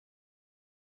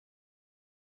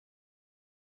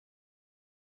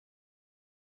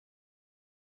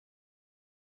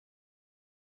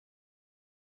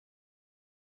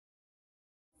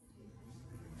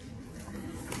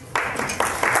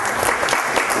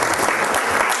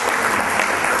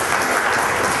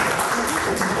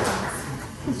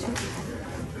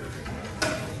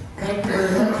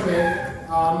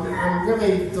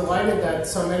that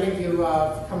so many of you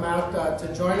have come out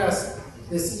to join us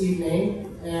this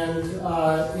evening, and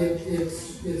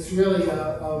it's really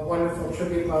a wonderful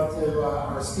tribute both to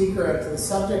our speaker and to the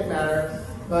subject matter,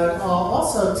 but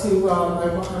also to,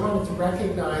 I wanted to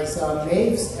recognize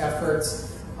Maeve's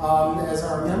efforts as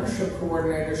our membership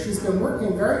coordinator. She's been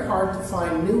working very hard to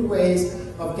find new ways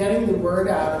of getting the word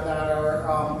out about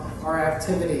our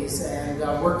activities, and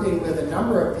working with a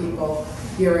number of people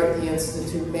here at the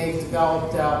Institute. Maeve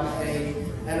developed an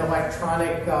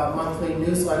electronic monthly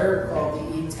newsletter called the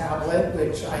e-tablet,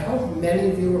 which I hope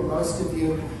many of you or most of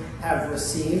you have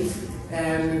received.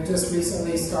 And we just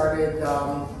recently started,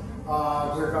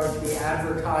 we're going to be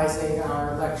advertising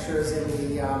our lectures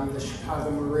in the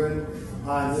Chicago Maroon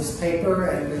newspaper,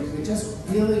 and we just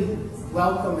really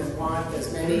welcome and want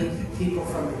as many people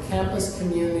from the campus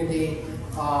community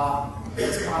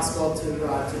as possible to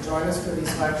join us for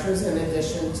these lectures, in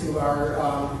addition to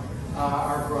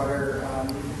our broader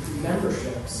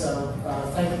membership. So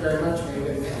thank you very much, Maeve,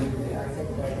 and I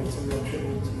think that it's a real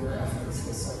tribute to your efforts,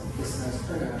 this nice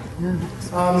turnout. Very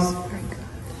good.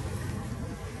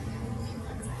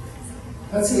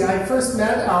 Let's see, I first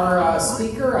met our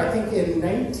speaker, I think in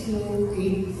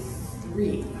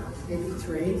 1983,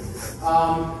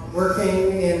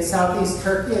 working in southeast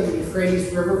Turkey in the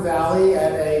Euphrates River Valley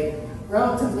at a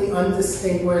relatively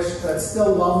undistinguished but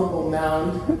still lovable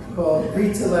mound called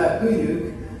Ritile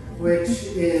Huyuk, which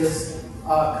is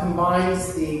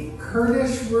combines the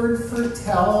Kurdish word for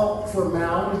tell, for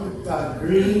mound,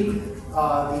 gri,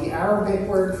 the Arabic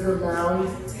word for mound,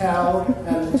 tel,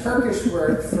 and the Turkish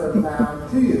word for mound,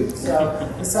 huyuk. So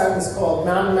the site was called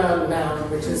Mound, Mound, Mound,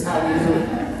 which is how we knew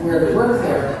where to work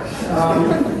there.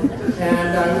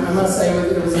 And I must say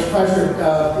it was a pleasure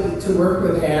to work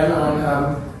with Anne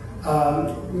on,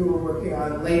 we were working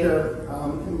on later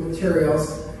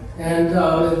materials, and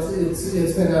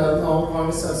it's been a long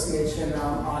association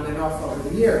on and off over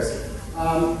the years.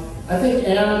 I think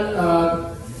Anne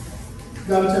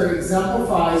Gunter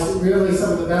exemplifies really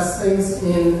some of the best things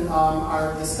in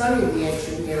the study of the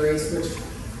ancient Near East, which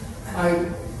I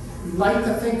like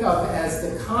to think of as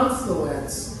the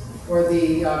confluence or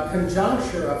the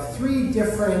conjuncture of three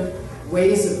different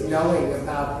ways of knowing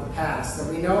about the past. And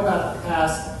we know about the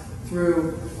past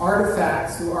through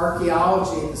artifacts, through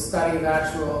archaeology, the study of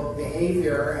actual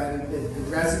behavior and the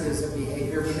residues of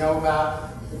behavior. We know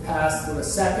about the past through a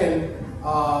second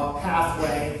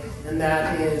pathway, and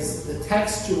that is the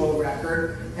textual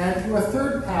record, and through a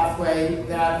third pathway,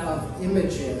 that of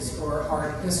images or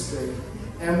art history.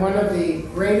 And one of the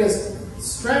greatest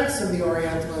strengths of the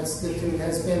Oriental Institute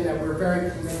has been that we're very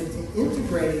committed to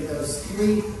integrating those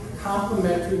three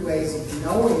complementary ways of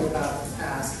knowing about the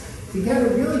past to get a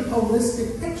really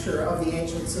holistic picture of the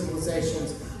ancient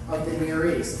civilizations of the Near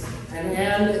East. And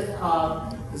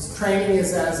Anne's training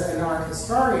is as an art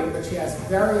historian, but she has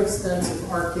very extensive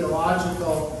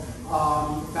archaeological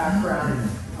background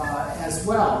as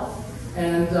well,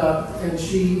 and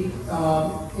she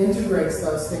integrates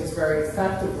those things very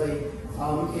effectively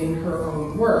in her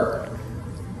own work.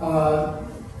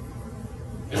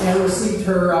 Anne received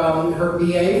her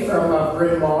BA from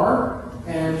Bryn Mawr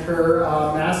and her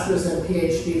master's and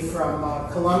PhD from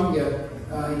Columbia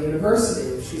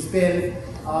University. She's been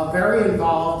very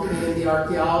involved in the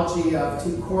archaeology of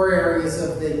two core areas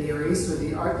of the Near East, or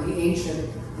the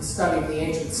study of the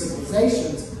ancient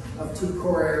civilizations of two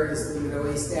core areas of the Middle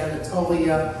East,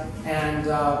 Anatolia and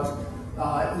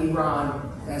Iran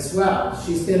as well.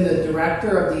 She's been the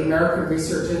director of the American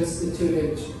Research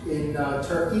Institute in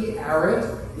Turkey, ARIT,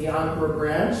 the Ankara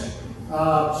branch.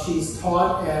 She's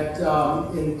taught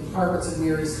in departments of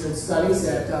Near Eastern Studies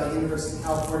at University of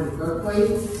California, Berkeley.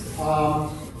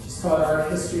 She's taught art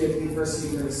history at the University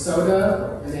of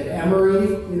Minnesota and at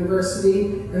Emory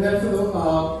University. And then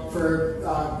for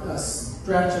a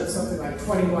stretch of something like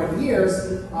 21 years,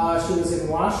 she was in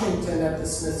Washington at the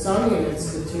Smithsonian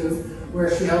Institute, where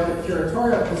she held a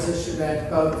curatorial position at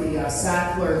both the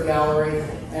Sackler Gallery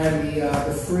and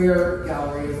the Freer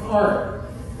Gallery of Art.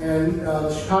 And the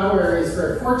Chicago area is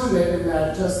very fortunate in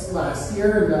that just last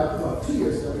year, well, 2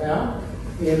 years ago now,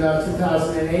 in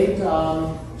 2008,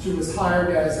 she was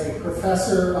hired as a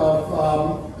professor of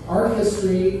art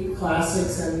history,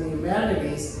 classics, and the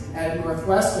humanities at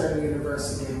Northwestern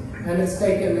University. And it's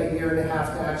taken a year and a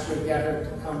half to actually get her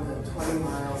to come to 20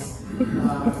 miles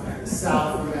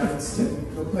south from Evanston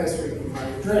to a place where you can buy a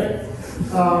drink.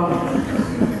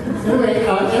 Anyway,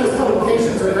 Anne's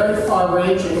publications are very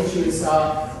far-ranging. She's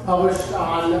published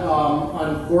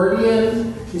on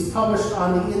Gordian. She's published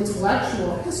on the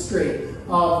intellectual history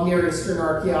of Near Eastern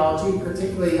archaeology,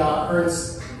 particularly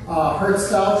Ernst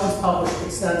Herzfeld. She's published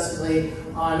extensively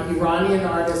on Iranian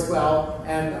art as well,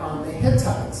 and on the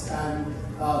Hittites. And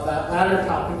that latter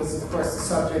topic is, of course, the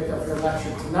subject of your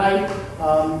lecture tonight,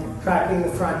 tracking the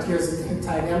frontiers of the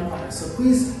Hittite Empire. So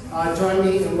please join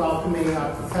me in welcoming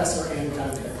Professor Anne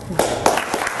Duncan.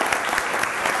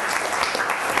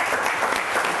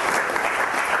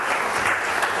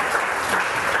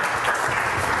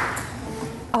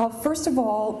 First of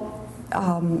all,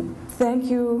 thank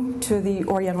you to the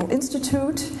Oriental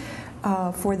Institute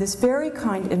for this very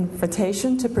kind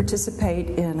invitation to participate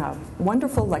in a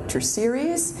wonderful lecture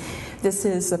series. This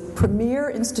is a premier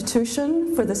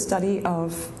institution for the study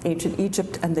of ancient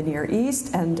Egypt and the Near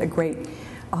East, and a great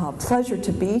pleasure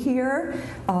to be here.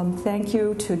 Thank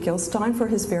you to Gil Stein for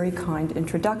his very kind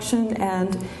introduction,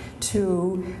 and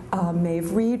to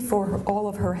Maeve Reed for all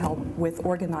of her help with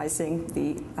organizing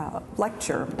the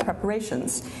lecture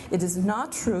preparations. It is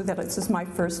not true that this is my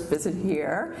first visit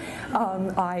here.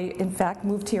 I, in fact,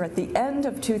 moved here at the end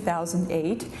of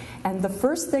 2008, and the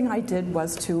first thing I did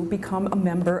was to become a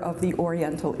member of the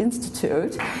Oriental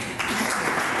Institute.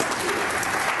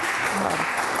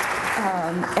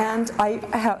 And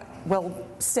I will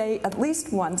say at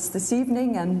least once this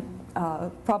evening, and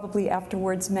probably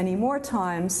afterwards many more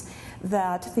times,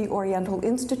 that the Oriental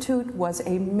Institute was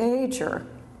a major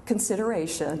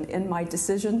consideration in my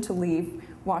decision to leave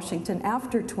Washington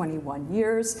after 21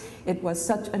 years. It was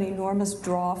such an enormous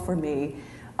draw for me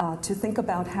to think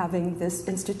about having this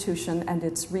institution and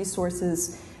its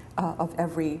resources of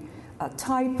every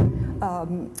type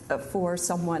for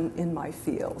someone in my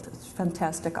field. It's a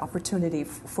fantastic opportunity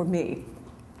for me.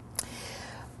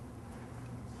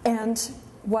 And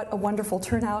what a wonderful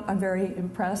turnout. I'm very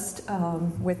impressed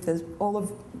with all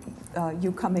of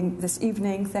you coming this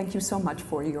evening. Thank you so much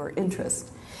for your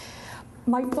interest.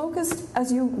 My focus,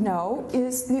 as you know,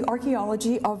 is the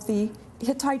archaeology of the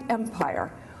Hittite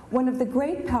Empire, one of the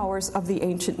great powers of the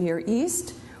ancient Near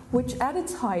East, which at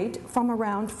its height, from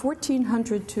around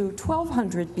 1400 to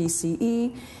 1200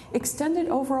 BCE, extended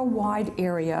over a wide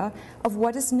area of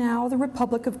what is now the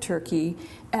Republic of Turkey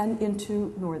and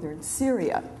into northern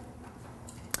Syria.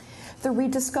 The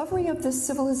rediscovery of this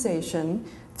civilization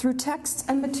through texts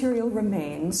and material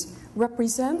remains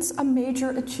represents a major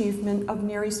achievement of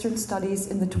Near Eastern studies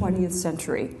in the 20th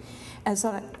century. As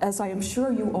I am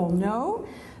sure you all know,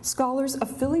 scholars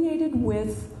affiliated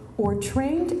with or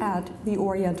trained at the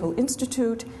Oriental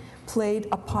Institute played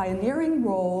a pioneering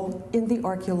role in the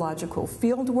archaeological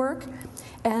fieldwork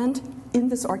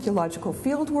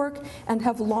and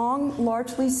have long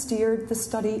largely steered the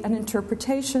study and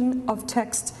interpretation of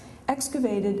texts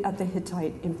excavated at the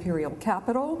Hittite imperial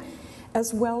capital,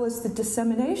 as well as the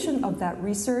dissemination of that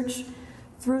research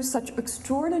through such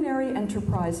extraordinary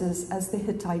enterprises as the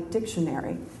Hittite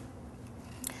Dictionary.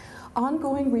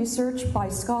 Ongoing research by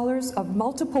scholars of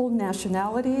multiple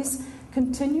nationalities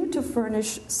continue to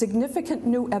furnish significant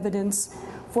new evidence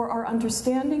for our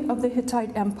understanding of the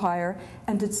Hittite Empire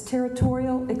and its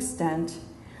territorial extent,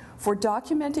 for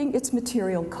documenting its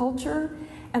material culture,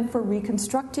 and for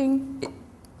reconstructing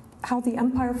how the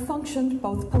empire functioned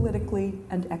both politically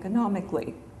and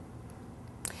economically.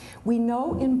 We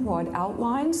know in broad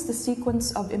outlines the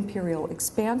sequence of imperial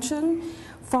expansion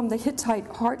from the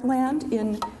Hittite heartland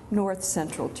in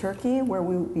north-central Turkey, where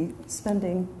we will be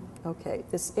spending,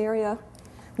 this area,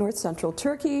 north-central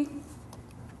Turkey,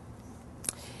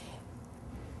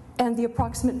 and the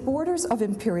approximate borders of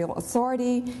imperial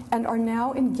authority, and are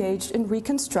now engaged in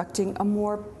reconstructing a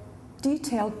more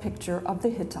detailed picture of the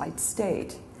Hittite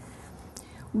state.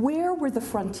 Where were the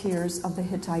frontiers of the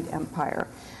Hittite Empire?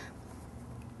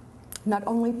 Not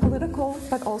only political,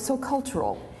 but also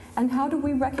cultural. And how do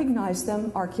we recognize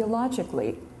them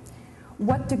archaeologically?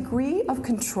 What degree of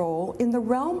control in the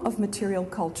realm of material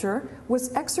culture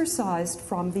was exercised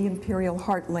from the imperial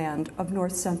heartland of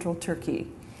north-central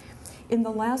Turkey? In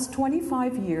the last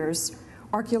 25 years,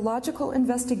 archaeological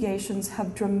investigations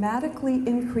have dramatically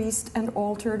increased and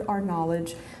altered our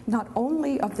knowledge not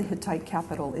only of the Hittite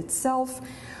capital itself,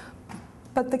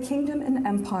 but the kingdom and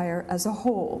empire as a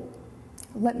whole.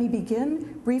 Let me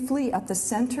begin briefly at the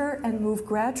center and move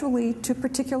gradually to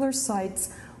particular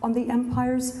sites on the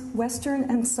empire's western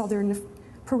and southern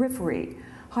periphery,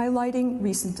 highlighting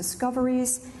recent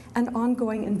discoveries and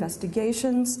ongoing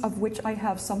investigations of which I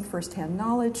have some firsthand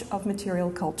knowledge of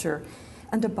material culture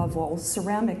and, above all,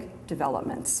 ceramic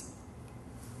developments.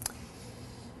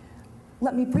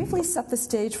 Let me briefly set the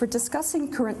stage for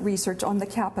discussing current research on the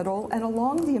capital and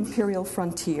along the imperial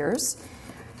frontiers,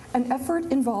 an effort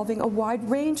involving a wide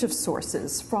range of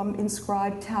sources, from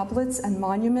inscribed tablets and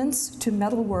monuments to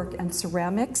metalwork and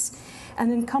ceramics,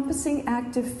 and encompassing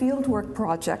active fieldwork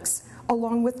projects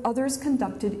along with others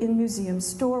conducted in museum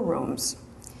storerooms.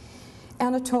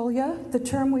 Anatolia, the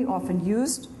term we often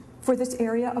used for this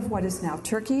area of what is now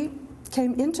Turkey,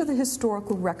 came into the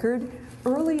historical record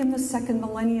early in the 2nd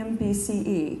millennium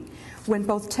BCE, when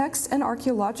both texts and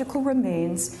archaeological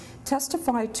remains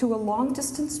testify to a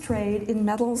long-distance trade in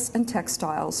metals and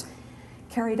textiles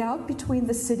carried out between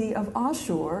the city of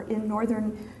Ashur in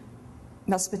northern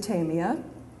Mesopotamia,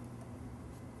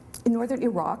 in northern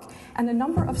Iraq, and a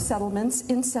number of settlements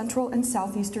in central and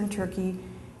southeastern Turkey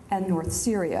and North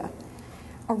Syria.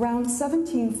 Around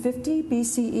 1750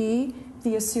 BCE,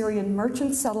 the Assyrian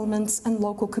merchant settlements and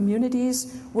local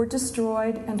communities were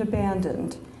destroyed and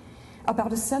abandoned.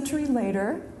 About a century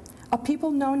later, a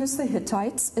people known as the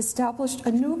Hittites established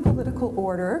a new political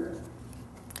order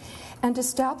and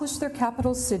established their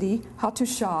capital city,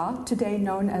 Hattusha, today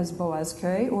known as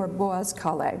Boğazköy or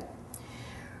Boğazkale.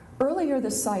 Earlier the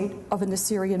site of an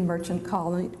Assyrian merchant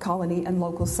colony and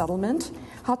local settlement,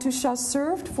 Hattusha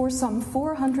served for some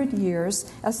 400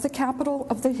 years as the capital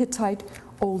of the Hittite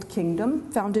Old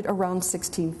Kingdom, founded around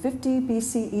 1650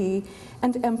 BCE,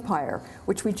 and empire,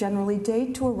 which we generally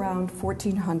date to around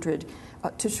 1400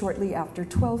 to shortly after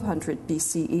 1200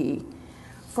 BCE.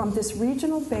 From this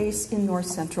regional base in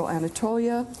north-central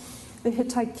Anatolia, the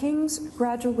Hittite kings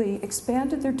gradually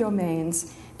expanded their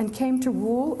domains and came to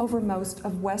rule over most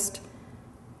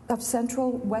of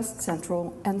central,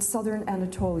 west-central, and southern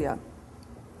Anatolia.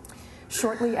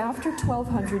 Shortly after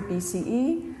 1200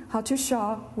 BCE,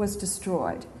 Hattusha was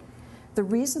destroyed. The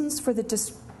reasons for the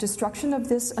destruction of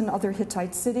this and other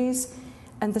Hittite cities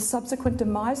and the subsequent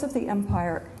demise of the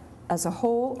empire as a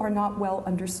whole are not well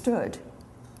understood.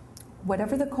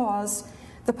 Whatever the cause,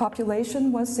 the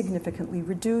population was significantly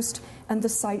reduced, and the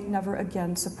site never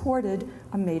again supported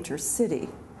a major city.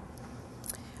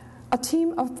 A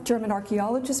team of German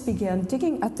archaeologists began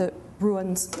digging at the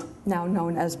ruins now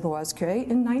known as Boğazköy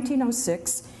in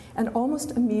 1906 and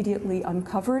almost immediately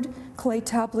uncovered clay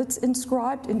tablets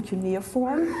inscribed in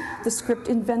cuneiform, the script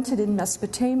invented in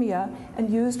Mesopotamia and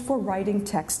used for writing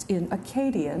text in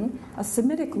Akkadian, a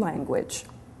Semitic language.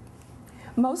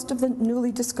 Most of the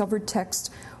newly discovered texts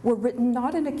were written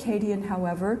not in Akkadian,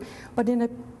 however, but in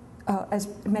as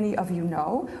many of you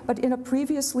know, but in a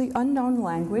previously unknown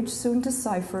language soon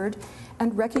deciphered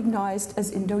and recognized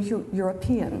as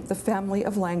Indo-European, the family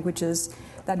of languages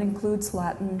that includes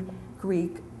Latin,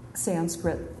 Greek,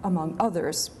 Sanskrit, among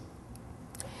others.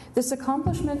 This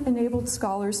accomplishment enabled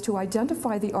scholars to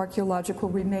identify the archaeological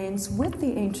remains with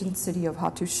the ancient city of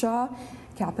Hattusha,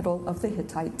 capital of the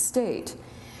Hittite state.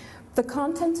 The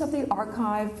contents of the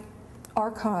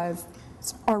archives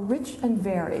are rich and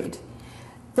varied.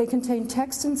 They contain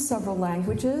text in several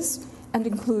languages and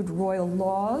include royal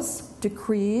laws,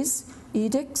 decrees,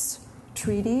 edicts,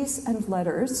 treaties, and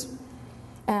letters,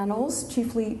 annals,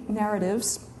 chiefly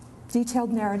narratives,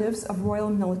 detailed narratives of royal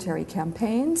and military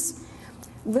campaigns,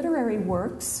 literary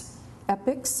works,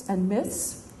 epics and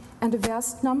myths, and a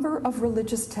vast number of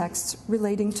religious texts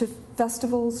relating to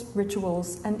festivals,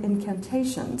 rituals, and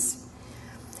incantations.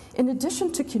 In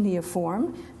addition to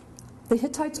cuneiform, the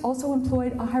Hittites also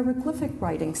employed a hieroglyphic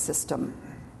writing system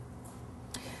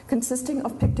consisting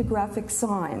of pictographic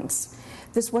signs.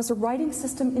 This was a writing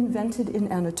system invented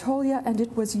in Anatolia, and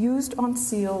it was used on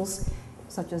seals,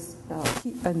 such as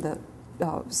in the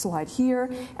slide here,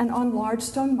 and on large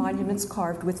stone monuments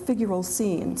carved with figural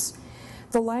scenes.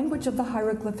 The language of the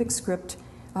hieroglyphic script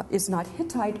is not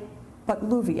Hittite, but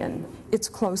Luvian, its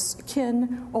close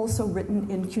kin, also written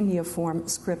in cuneiform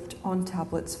script on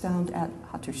tablets found at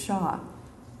Hattusha.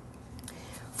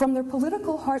 From their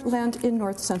political heartland in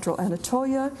north-central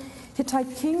Anatolia,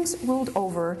 Hittite kings ruled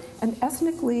over an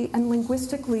ethnically and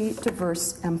linguistically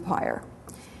diverse empire.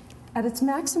 At its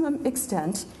maximum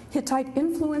extent, Hittite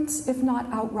influence, if not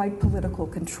outright political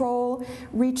control,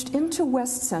 reached into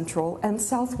west-central and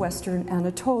southwestern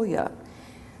Anatolia.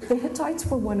 The Hittites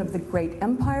were one of the great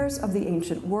empires of the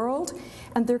ancient world,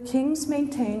 and their kings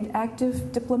maintained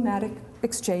active diplomatic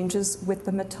exchanges with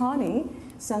the Mitanni,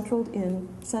 centered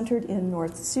in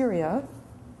northern Syria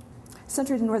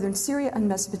and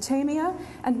Mesopotamia,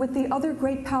 and with the other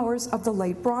great powers of the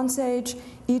late Bronze Age,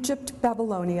 Egypt,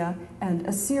 Babylonia, and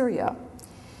Assyria.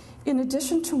 In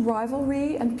addition to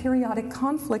rivalry and periodic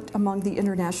conflict among the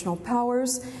international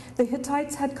powers, the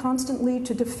Hittites had constantly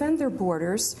to defend their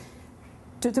borders,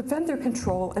 to defend their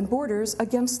control and borders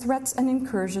against threats and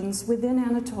incursions within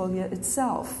Anatolia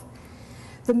itself.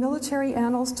 The military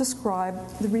annals describe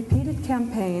the repeated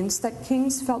campaigns that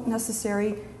kings felt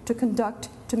necessary to conduct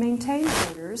to maintain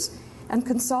borders and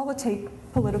consolidate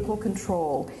political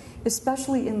control,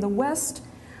 especially in the west,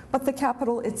 But the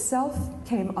capital itself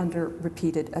came under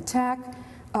repeated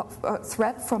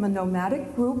threat from a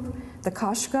nomadic group, the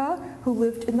Kashga, who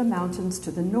lived in the mountains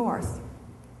to the north.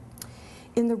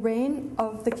 In the reign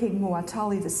of the king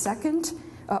Muwatalli II,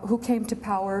 who came to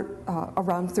power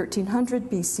around 1300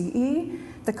 BCE,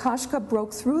 the Kashga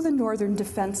broke through the northern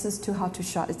defenses to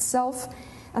Hattusha itself,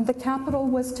 and the capital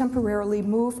was temporarily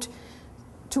moved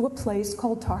to a place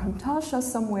called Tarhantasha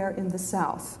somewhere in the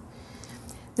south.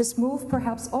 This move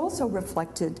perhaps also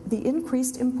reflected the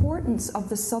increased importance of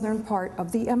the southern part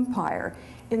of the empire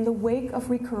in the wake of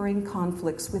recurring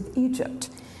conflicts with Egypt,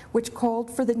 which called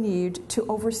for the need to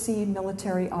oversee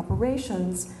military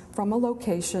operations from a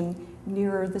location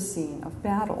nearer the scene of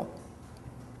battle.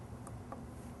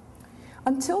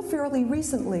 Until fairly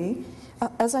recently,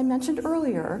 as I mentioned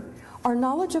earlier, our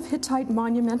knowledge of Hittite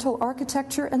monumental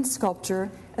architecture and sculpture,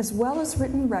 as well as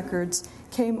written records,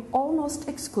 came almost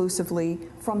exclusively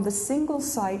from the single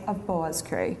site of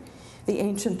Boğazköy, the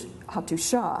ancient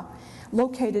Hattusha,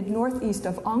 located northeast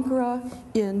of Ankara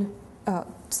in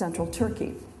central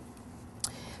Turkey.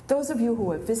 Those of you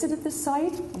who have visited the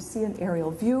site, you see an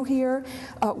aerial view here,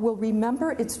 will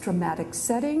remember its dramatic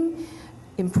setting,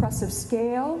 impressive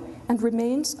scale, and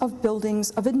remains of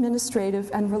buildings of administrative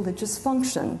and religious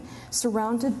function,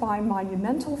 surrounded by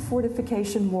monumental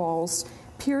fortification walls,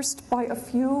 pierced by a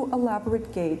few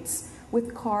elaborate gates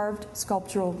with carved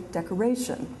sculptural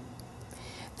decoration.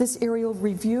 This aerial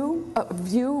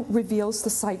view reveals the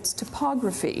site's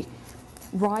topography,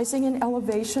 rising in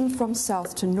elevation from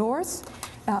south to north,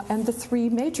 and the three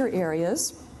major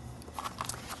areas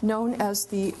known as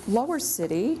the lower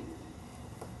city.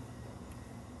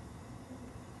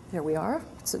 There we are.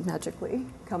 It's magically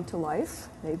come to life,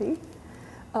 maybe.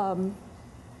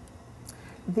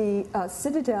 The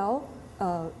citadel,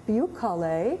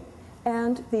 Büyükkale,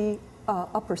 and the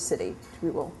upper city, which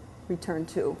we will return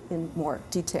to in more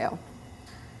detail.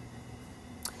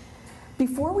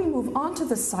 Before we move on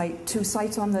to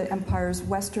sites on the empire's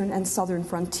western and southern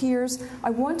frontiers,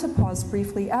 I want to pause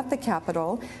briefly at the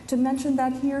capital to mention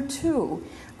that here too,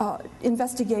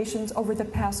 investigations over the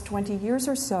past 20 years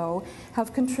or so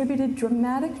have contributed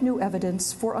dramatic new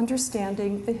evidence for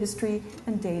understanding the history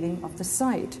and dating of the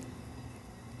site.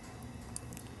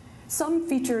 Some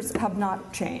features have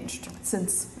not changed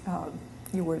since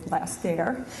you were last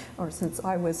there, or since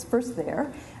I was first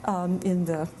there in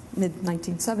the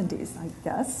mid-1970s, I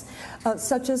guess,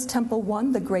 such as Temple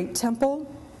 1, the Great Temple,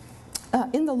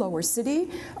 in the lower city,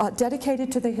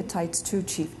 dedicated to the Hittites' two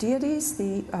chief deities,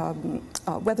 the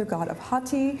weather god of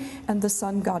Hatti and the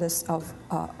sun goddess of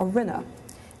Arina.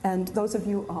 And those of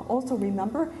you also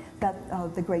remember that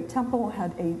the Great Temple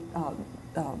had a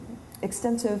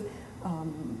extensive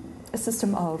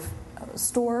system of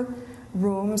store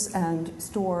rooms and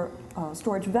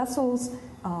storage vessels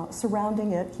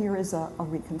surrounding it. Here is a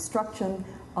reconstruction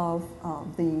of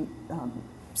the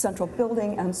central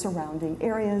building and surrounding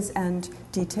areas and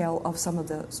detail of some of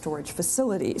the storage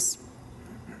facilities.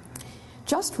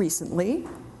 Just recently,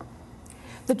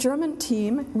 the German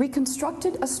team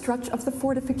reconstructed a stretch of the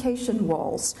fortification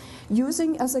walls,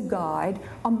 using as a guide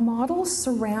a model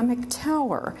ceramic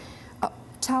tower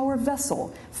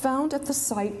vessel found at the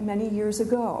site many years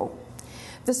ago.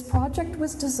 This project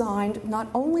was designed not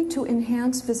only to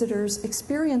enhance visitors'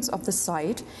 experience of the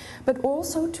site, but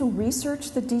also to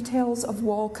research the details of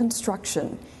wall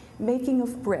construction, making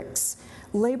of bricks,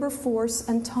 labor force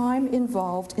and time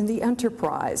involved in the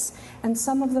enterprise, and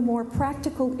some of the more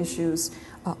practical issues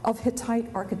of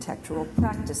Hittite architectural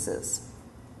practices.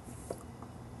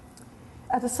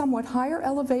 At a somewhat higher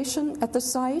elevation at the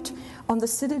site, on the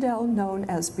citadel known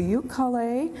as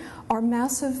Büyükkale, are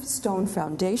massive stone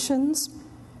foundations,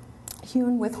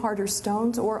 hewn with harder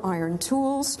stones or iron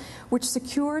tools, which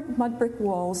secured mud brick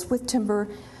walls with timber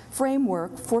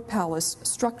framework for palace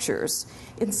structures,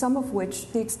 in some of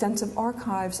which the extensive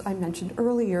archives I mentioned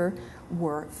earlier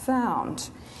were found.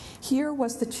 Here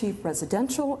was the chief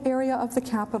residential area of the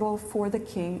capital for the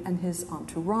king and his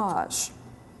entourage.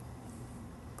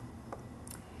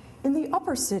 In the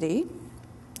upper city,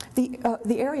 the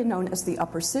area known as the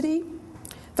upper city,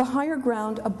 the higher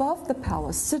ground above the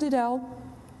palace citadel,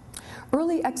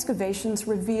 early excavations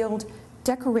revealed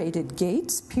decorated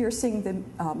gates piercing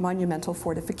the monumental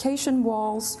fortification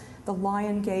walls, the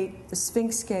Lion Gate, the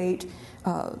Sphinx Gate,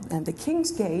 and the King's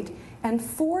Gate, and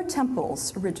 4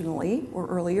 temples originally, or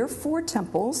earlier, 4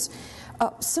 temples,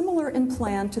 similar in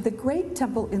plan to the Great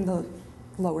Temple in the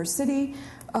lower city,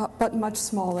 but much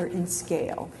smaller in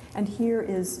scale. And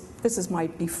this is my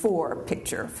before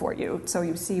picture for you. So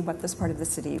you see what this part of the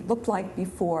city looked like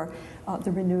before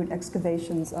the renewed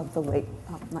excavations of the late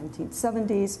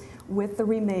 1970s, with the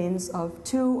remains of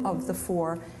 2 of the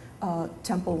 4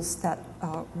 temples that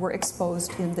were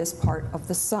exposed in this part of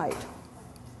the site.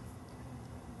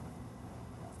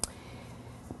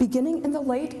 Beginning in the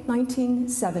late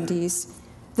 1970s,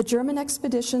 the German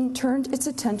expedition turned its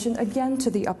attention again to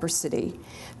the upper city,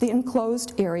 the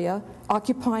enclosed area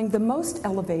occupying the most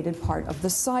elevated part of the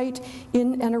site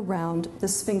in and around the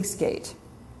Sphinx Gate.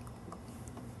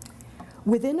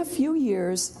 Within a few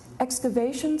years,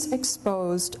 excavations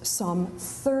exposed some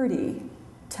 30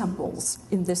 temples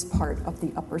in this part of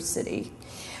the upper city,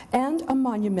 and a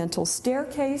monumental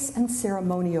staircase and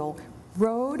ceremonial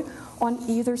road on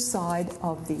either side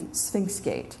of the Sphinx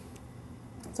Gate.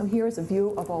 So here's a view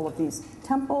of all of these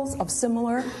temples of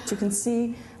similar, you can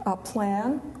see a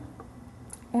plan,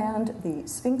 and the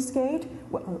Sphinx Gate,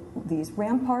 these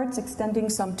ramparts extending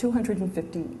some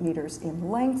 250 meters in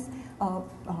length,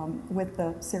 with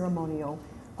the ceremonial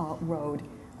road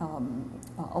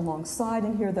alongside.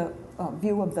 And here the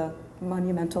view of the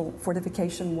monumental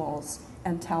fortification walls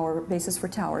and bases for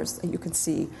towers that you can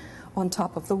see on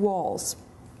top of the walls.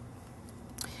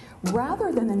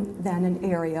 Rather than an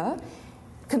area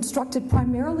constructed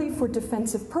primarily for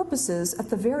defensive purposes at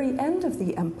the very end of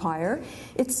the empire,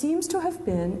 it seems to have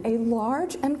been a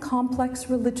large and complex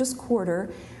religious quarter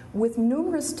with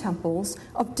numerous temples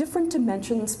of different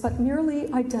dimensions but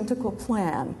nearly identical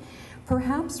plan,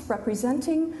 perhaps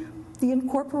representing the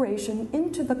incorporation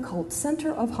into the cult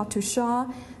center of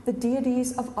Hattusha, the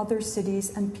deities of other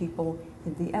cities and people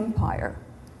in the empire.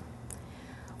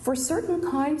 For certain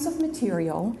kinds of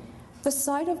material, the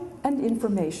site of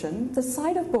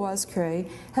Boğazköy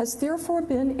has therefore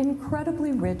been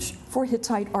incredibly rich for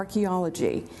Hittite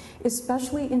archaeology,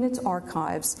 especially in its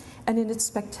archives and in its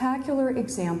spectacular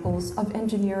examples of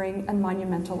engineering and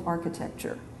monumental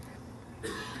architecture.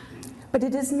 But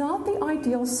it is not the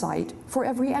ideal site for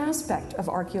every aspect of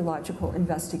archaeological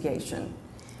investigation.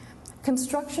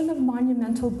 Construction of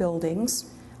monumental buildings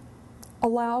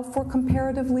allow for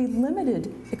comparatively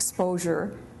limited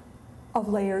exposure of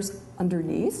layers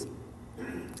underneath.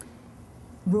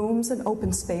 Rooms and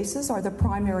open spaces are the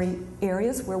primary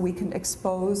areas where we can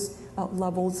expose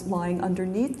levels lying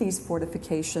underneath these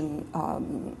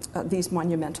these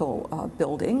monumental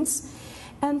buildings.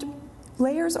 And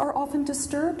layers are often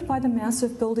disturbed by the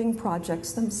massive building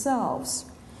projects themselves.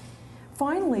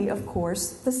 Finally, of course,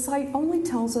 the site only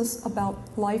tells us about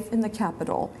life in the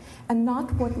capital and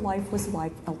not what life was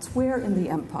like elsewhere in the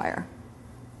empire.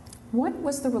 What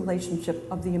was the relationship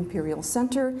of the imperial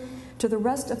center to the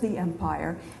rest of the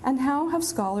empire, and how have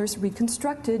scholars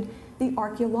reconstructed the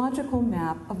archaeological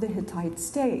map of the Hittite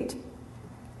state?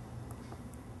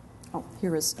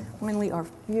 Here is finally our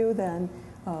view then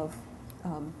of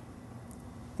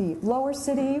the lower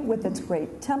city with its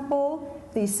great temple,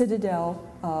 the citadel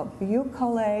of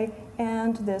UChicago,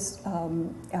 and this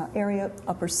area,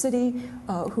 upper city,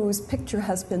 whose picture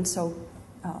has been so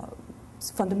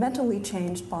fundamentally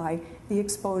changed by the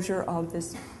exposure of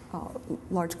this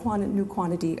new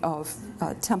quantity of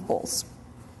temples.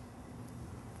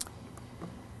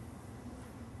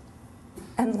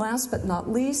 And last but not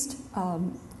least,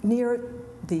 near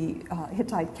the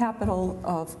Hittite capital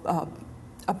of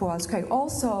Boğazköy,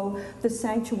 also the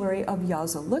sanctuary of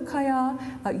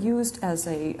Yazk, used as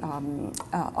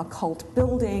a cult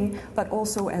building, but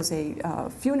also as a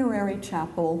funerary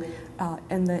chapel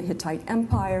in the Hittite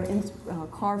Empire,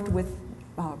 carved with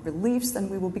reliefs, and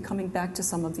we will be coming back to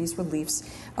some of these reliefs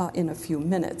in a few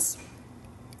minutes.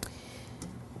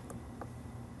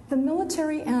 The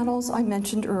military annals I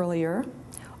mentioned earlier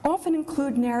often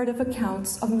include narrative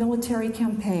accounts of military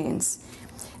campaigns,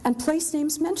 and place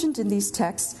names mentioned in these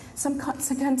texts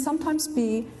can sometimes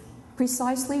be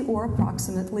precisely or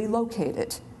approximately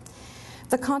located.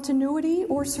 The continuity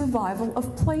or survival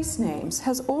of place names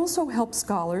has also helped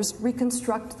scholars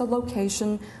reconstruct the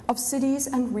location of cities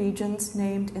and regions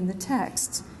named in the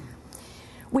texts.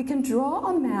 We can draw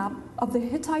a map of the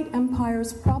Hittite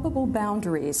Empire's probable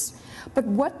boundaries, but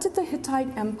what did the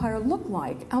Hittite Empire look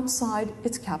like outside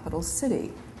its capital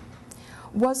city?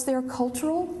 Was there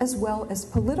cultural as well as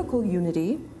political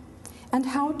unity? And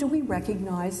how do we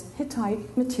recognize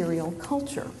Hittite material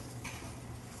culture?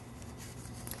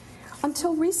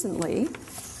 Until recently,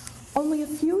 only a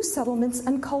few settlements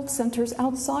and cult centers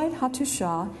outside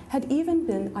Hattusha had even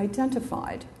been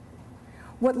identified.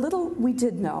 What little we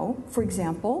did know, for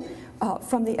example,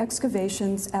 from the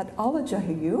excavations at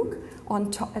Al-Jahiyuk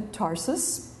at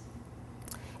Tarsus,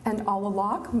 and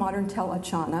Alalak, modern Tel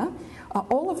Achana,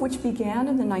 all of which began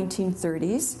in the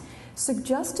 1930s,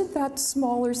 suggested that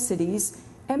smaller cities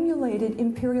emulated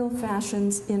imperial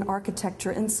fashions in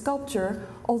architecture and sculpture,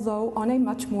 although on a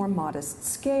much more modest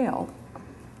scale.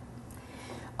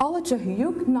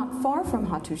 Alajahuyuk, not far from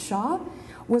Hattusha,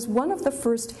 was one of the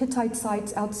first Hittite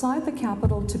sites outside the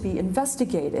capital to be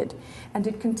investigated, and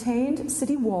it contained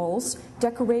city walls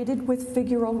decorated with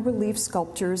figural relief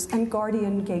sculptures and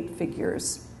guardian gate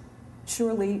figures,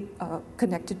 surely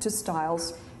connected to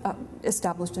styles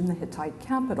established in the Hittite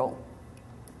capital.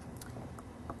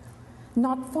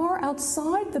 Not far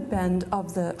outside the bend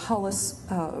of the Halys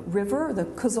River, the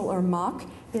Kızıl Irmak,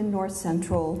 in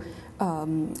north-central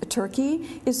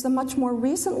Turkey, is the much more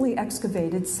recently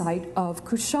excavated site of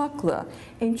Kuşaklı,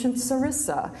 ancient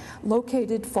Sarissa,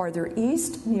 located farther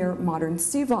east near modern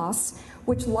Sivas,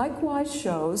 which likewise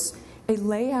shows a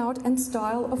layout and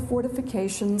style of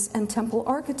fortifications and temple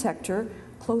architecture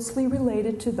closely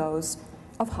related to those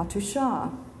of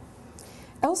Hattusha.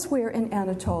 Elsewhere in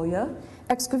Anatolia,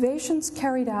 excavations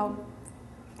carried out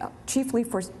chiefly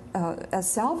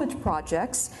as salvage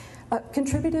projects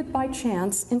contributed by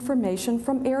chance information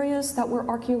from areas that were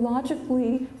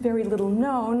archaeologically very little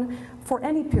known for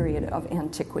any period of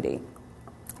antiquity.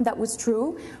 That was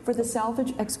true for the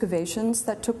salvage excavations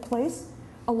that took place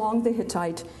along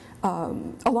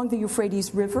the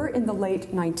Euphrates River in the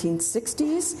late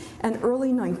 1960s and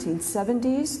early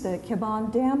 1970s, the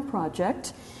Keban Dam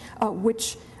project,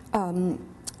 which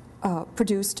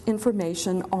produced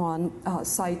information on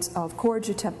sites of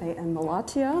Korucutepe and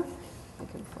Malatya. I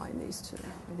can find these two,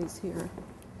 these here.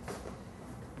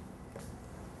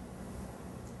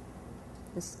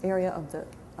 This area of the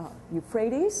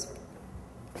Euphrates.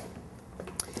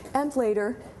 And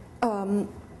later, the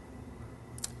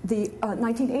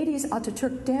 1980s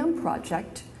Ataturk Dam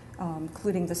project,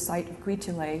 including the site of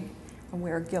Gritile,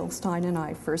 where Gil Stein and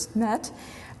I first met,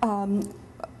 on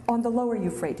the lower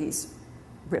Euphrates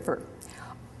River.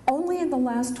 Only in the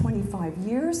last 25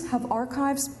 years have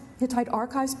Hittite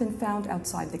archives been found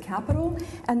outside the capital,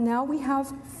 and now we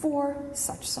have 4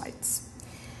 such sites.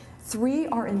 3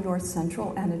 are in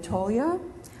north-central Anatolia: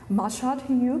 Mashhad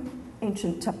Hiyuk,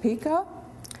 ancient Tapika;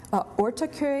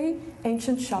 Ortaköy,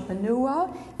 ancient Şapanua,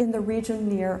 in the region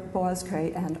near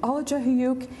Boğazköy and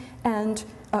Alajahuyuk; and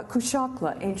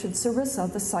Kuşaklı, ancient Sarissa,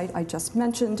 the site I just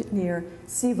mentioned, near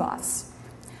Sivas.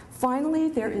 Finally,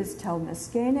 there is Tel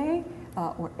Meskene,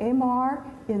 or Emar,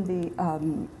 in the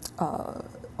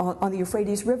on the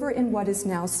Euphrates River in what is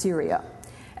now Syria.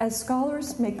 As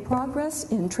scholars make progress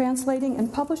in translating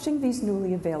and publishing these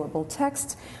newly available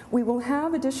texts, we will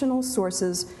have additional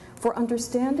sources for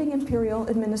understanding imperial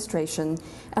administration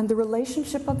and the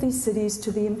relationship of these cities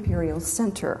to the imperial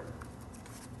center.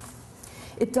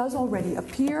 It does already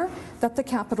appear that the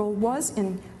capital was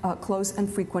in close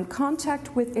and frequent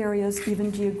contact with areas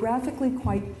even geographically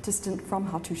quite distant from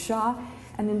Hattusha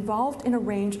and involved in a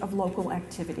range of local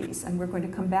activities. And we're going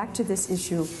to come back to this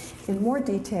issue in more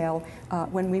detail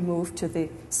when we move to the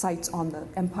sites on the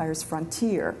empire's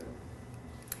frontier.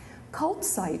 Cult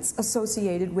sites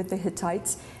associated with the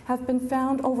Hittites have been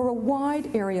found over a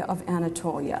wide area of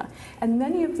Anatolia, and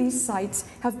many of these sites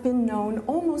have been known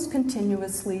almost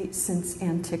continuously since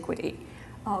antiquity.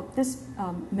 This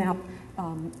map,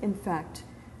 in fact,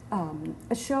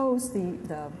 shows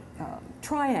the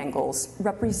triangles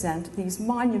represent these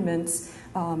monuments,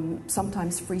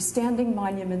 sometimes freestanding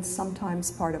monuments, sometimes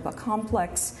part of a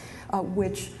complex,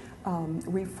 which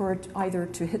refer either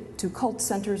to cult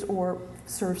centers or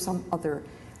serve some other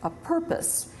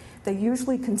purpose. They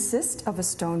usually consist of a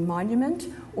stone monument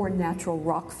or natural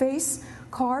rock face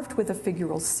carved with a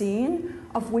figural scene,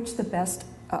 of which the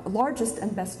largest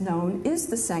and best known is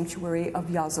the sanctuary of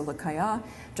Yazk,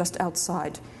 just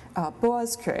outside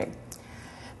Boğazköy.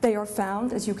 They are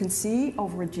found, as you can see,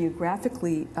 over a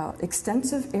geographically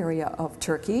extensive area of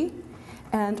Turkey,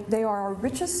 and they are our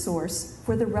richest source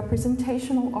for the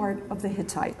representational art of the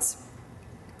Hittites.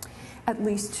 At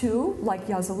least 2, like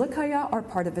Yazk, are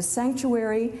part of a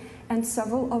sanctuary, and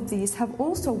several of these have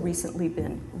also recently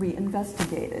been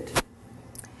reinvestigated.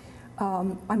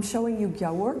 I'm showing you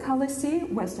Gavur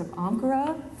Kalesi, west of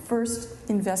Ankara, first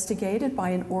investigated by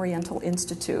an Oriental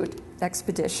Institute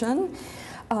expedition,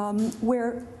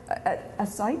 where a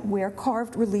site where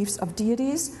carved reliefs of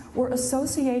deities were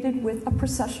associated with a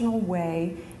processional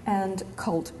way and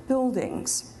cult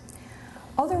buildings.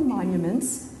 Other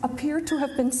monuments appear to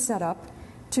have been set up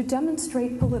to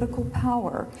demonstrate political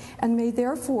power and may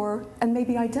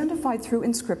be identified through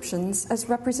inscriptions as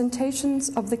representations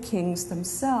of the kings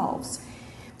themselves.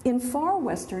 In far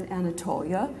western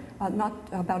Anatolia, not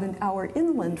about an hour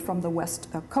inland from the west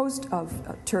coast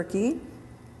of Turkey,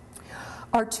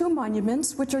 are two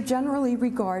monuments which are generally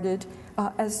regarded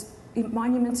as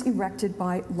monuments erected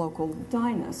by local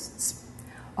dynasts.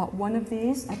 One of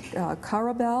these, at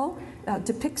Karabel,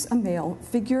 depicts a male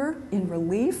figure in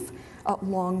relief,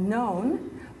 long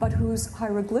known, but whose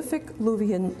hieroglyphic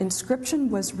Luwian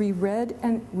inscription was reread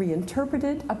and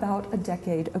reinterpreted about a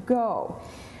decade ago.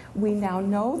 We now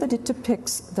know that it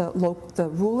depicts the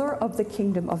ruler of the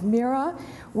kingdom of Mira,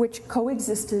 which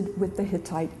coexisted with the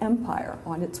Hittite Empire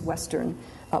on its western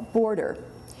border.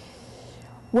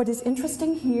 What is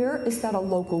interesting here is that a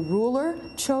local ruler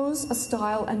chose a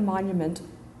style of monument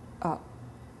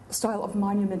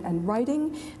and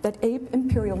writing that ape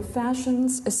imperial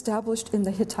fashions established in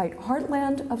the Hittite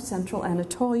heartland of central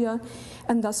Anatolia,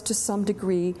 and thus to some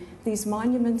degree these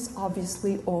monuments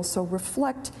obviously also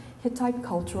reflect Hittite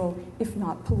cultural, if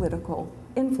not political,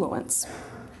 influence.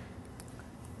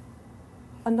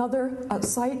 Another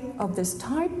site of this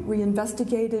type,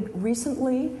 reinvestigated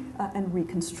recently and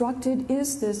reconstructed,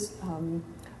 is this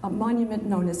a monument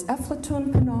known as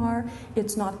Eflatun Pınar.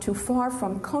 It's not too far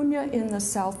from Konya in the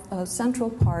south central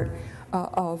part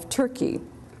of Turkey.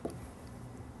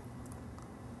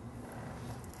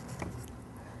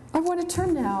 I want to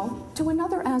turn now to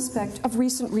another aspect of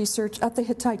recent research at the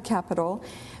Hittite capital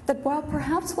that, while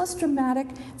perhaps less dramatic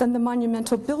than the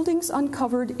monumental buildings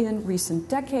uncovered in recent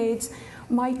decades,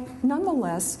 might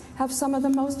nonetheless have some of the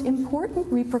most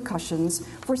important repercussions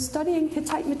for studying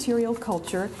Hittite material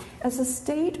culture as a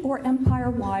state or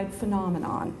empire-wide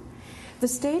phenomenon. The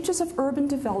stages of urban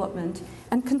development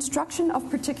and construction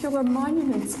of particular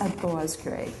monuments at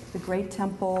Boğazköy, the Great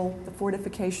Temple, the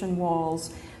fortification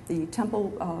walls, the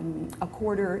temple, a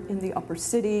quarter in the upper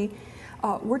city,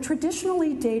 were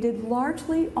traditionally dated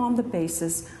largely on the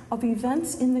basis of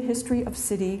events in the history of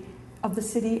the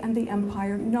city and the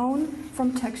empire known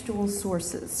from textual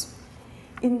sources.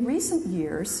 In recent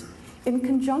years, in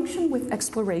conjunction with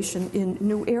exploration in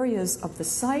new areas of the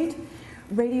site,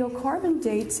 radiocarbon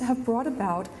dates have brought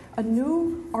about a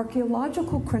new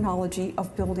archaeological chronology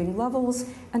of building levels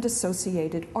and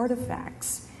associated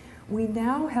artifacts. We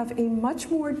now have a much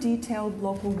more detailed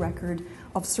local record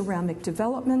of ceramic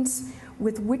developments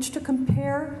with which to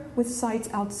compare with sites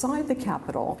outside the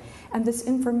capital, and this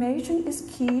information is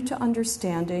key to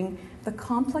understanding the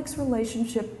complex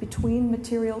relationship between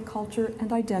material culture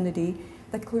and identity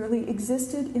that clearly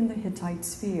existed in the Hittite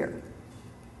sphere.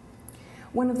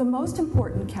 One of the most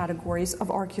important categories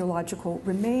of archaeological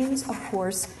remains, of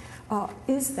course,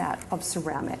 is that of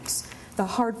ceramics. The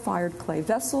hard-fired clay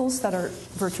vessels that are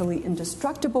virtually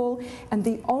indestructible, and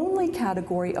the only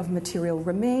category of material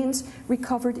remains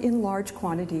recovered in large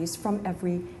quantities from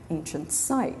every ancient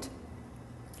site.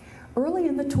 Early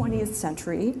in the 20th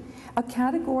century, a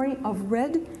category of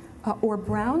red or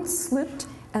brown slipped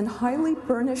and highly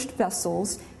burnished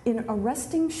vessels in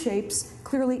arresting shapes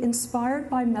clearly inspired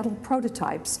by metal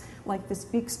prototypes, like this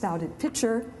beak-spouted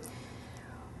pitcher,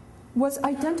 was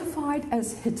identified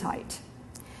as Hittite.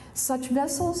 Such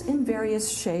vessels in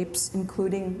various shapes,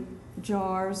 including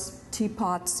jars,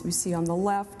 teapots, we see on the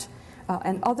left,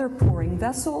 and other pouring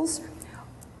vessels,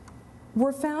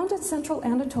 were found at central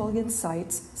Anatolian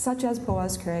sites such as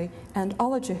Boğazköy and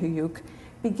Alacahuyuk,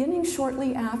 beginning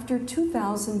shortly after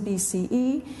 2000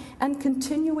 BCE and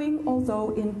continuing, although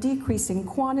in decreasing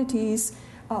quantities,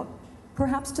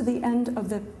 perhaps to the end of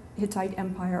the Hittite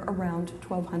Empire around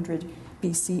 1200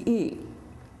 BCE.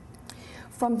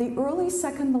 From the early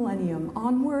second millennium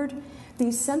onward,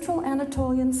 these central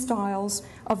Anatolian styles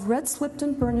of red-slipped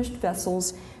and burnished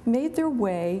vessels made their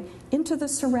way into the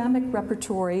ceramic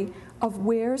repertory of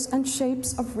wares and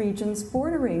shapes of regions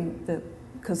bordering the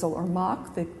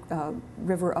Kızılırmak, the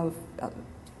river of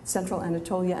central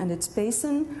Anatolia and its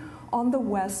basin, on the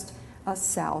west,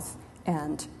 south,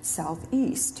 and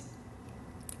southeast.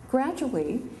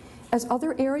 Gradually, as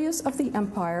other areas of the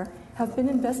empire have been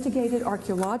investigated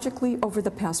archaeologically over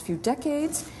the past few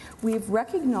decades, we've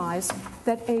recognized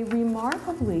that a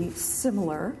remarkably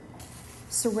similar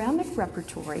ceramic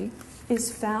repertory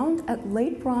is found at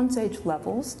late Bronze Age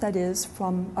levels, that is,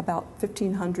 from about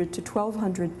 1500 to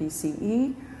 1200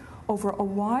 BCE, over a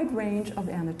wide range of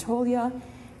Anatolia,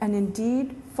 and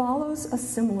indeed follows a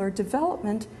similar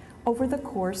development over the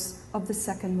course of the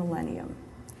second millennium.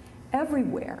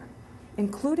 Everywhere,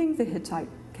 including the Hittite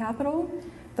capital,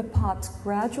 the pots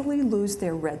gradually lose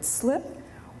their red slip,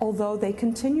 although they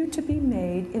continue to be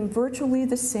made in virtually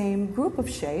the same group of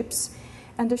shapes,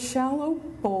 and a shallow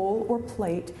bowl or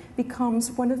plate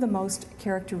becomes one of the most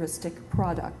characteristic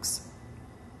products.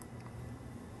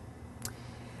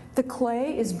 The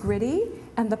clay is gritty,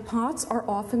 and the pots are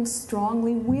often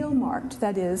strongly wheel-marked,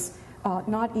 that is,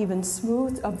 not even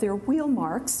smooth of their wheel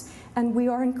marks, and we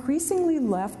are increasingly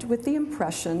left with the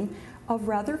impression of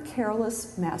rather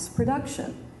careless mass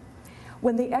production.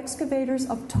 When the excavators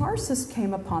of Tarsus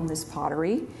came upon this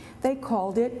pottery, they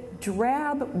called it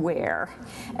drabware,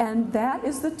 and that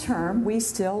is the term we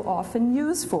still often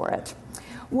use for it.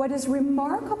 What is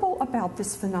remarkable about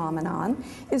this phenomenon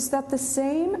is that the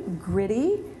same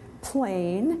gritty,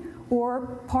 plain,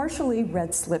 or partially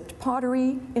red-slipped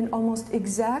pottery in almost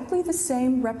exactly the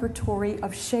same repertory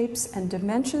of shapes and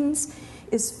dimensions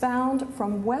is found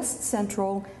from west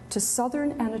central to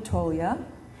southern Anatolia,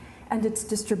 and its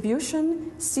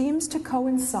distribution seems to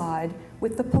coincide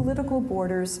with the political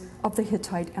borders of the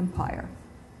Hittite Empire.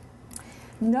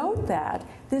 Note that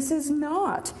this is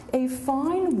not a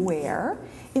fine ware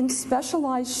in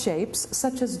specialized shapes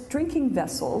such as drinking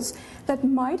vessels that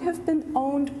might have been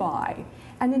owned by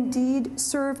and indeed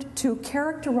served to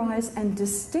characterize and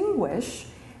distinguish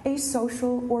a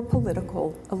social or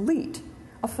political elite,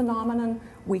 a phenomenon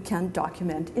we can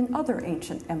document in other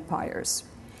ancient empires.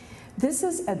 This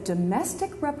is a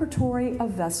domestic repertory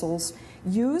of vessels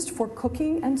used for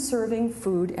cooking and serving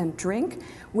food and drink,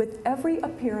 with every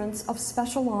appearance of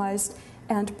specialized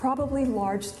and probably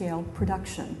large-scale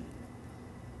production.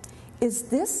 Is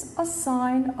this a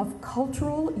sign of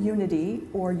cultural unity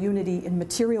or unity in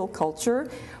material culture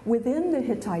within the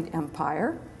Hittite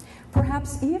Empire,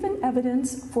 perhaps even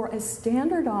evidence for a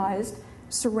standardized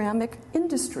ceramic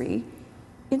industry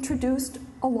introduced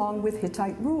along with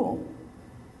Hittite rule?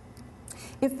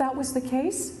 If that was the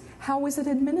case, how was it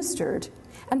administered,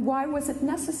 and why was it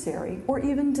necessary or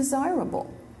even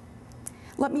desirable?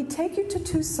 Let me take you to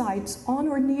two sites on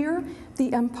or near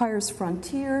the empire's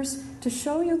frontiers to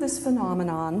show you this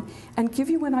phenomenon and give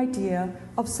you an idea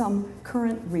of some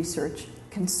current research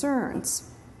concerns.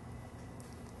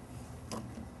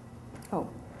 Oh,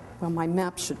 well, my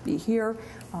map should be here.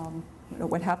 I don't know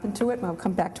what happened to it, but I'll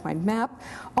come back to my map.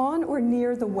 On or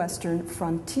near the western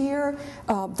frontier,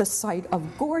 the site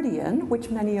of Gordian, which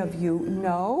many of you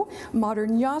know,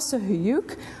 modern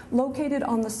Yazk, located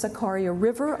on the Sakarya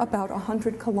River about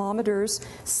 100 kilometers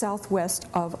southwest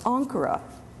of Ankara.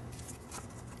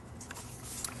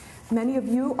 Many of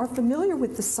you are familiar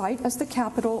with the site as the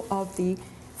capital of the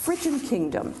Phrygian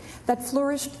kingdom that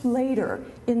flourished later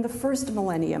in the first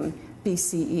millennium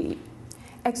BCE.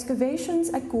 Excavations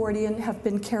at Gordian have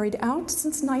been carried out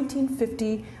since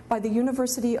 1950 by the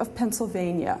University of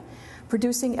Pennsylvania,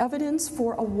 producing evidence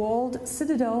for a walled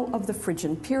citadel of the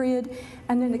Phrygian period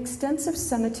and an extensive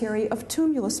cemetery of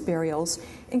tumulus burials,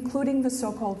 including the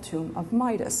so-called tomb of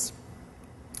Midas.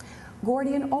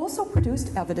 Gordian also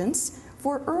produced evidence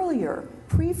for earlier,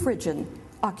 pre-Phrygian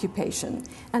occupation,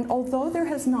 and although there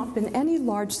has not been any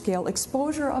large-scale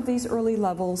exposure of these early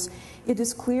levels, it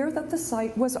is clear that the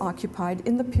site was occupied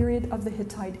in the period of the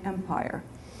Hittite Empire.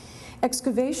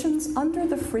 Excavations under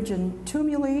the Phrygian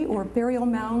tumuli or burial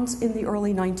mounds in the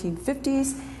early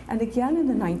 1950s and again in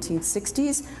the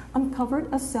 1960s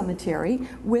uncovered a cemetery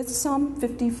with some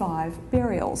 55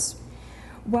 burials.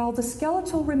 While the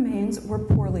skeletal remains were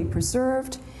poorly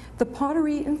preserved, the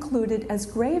pottery included as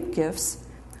grave gifts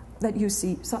that you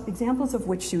see, some examples of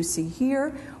which you see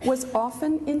here, was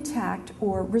often intact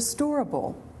or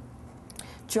restorable.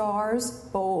 Jars,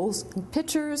 bowls, and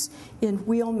pitchers in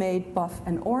wheel-made buff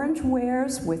and orange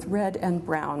wares with red and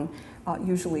brown,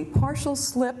 usually partial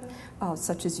slip,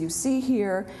 such as you see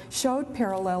here, showed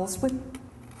parallels with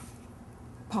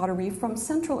pottery from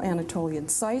central Anatolian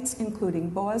sites, including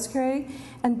Boğazköy,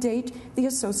 and date the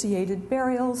associated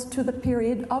burials to the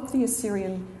period of the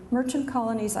Assyrian merchant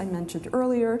colonies I mentioned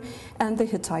earlier and the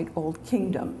Hittite Old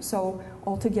Kingdom, so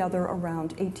altogether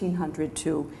around 1800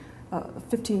 to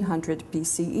 1500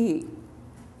 BCE.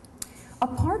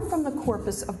 Apart from the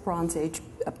corpus of Bronze Age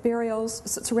burials,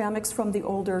 ceramics from the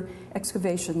older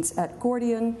excavations at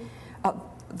Gordian,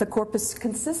 the corpus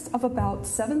consists of about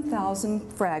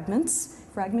 7,000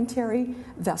 fragmentary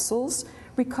vessels,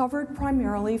 recovered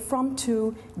primarily from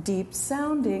two deep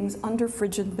soundings under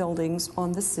Phrygian buildings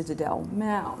on the Citadel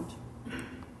Mound.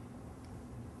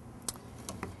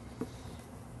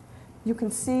 You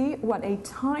can see what a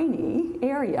tiny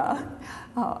area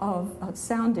of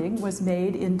sounding was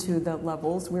made into the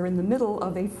levels. We're in the middle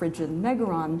of a Phrygian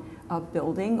megaron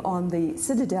building on the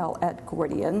Citadel at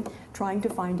Gordian, trying to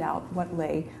find out what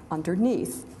lay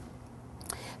underneath.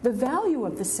 The value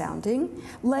of the sounding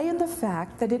lay in the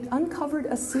fact that it uncovered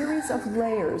a series of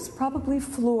layers, probably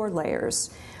floor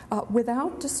layers,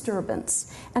 without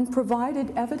disturbance, and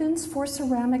provided evidence for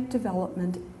ceramic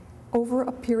development over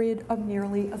a period of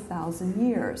nearly 1,000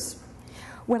 years.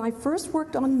 When I first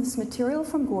worked on this material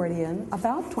from Gordian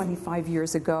about 25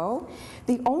 years ago,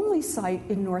 the only site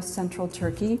in north-central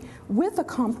Turkey with a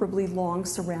comparably long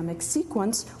ceramic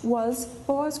sequence was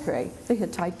Boğazköy, the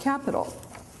Hittite capital.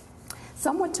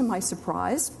 Somewhat to my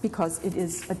surprise, because it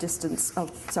is a distance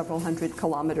of several hundred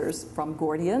kilometers from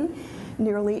Gordian,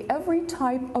 nearly every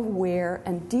type of wear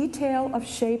and detail of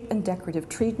shape and decorative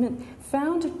treatment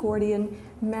found at Gordian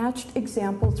matched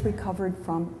examples recovered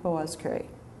from Boğazköy.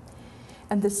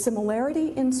 And the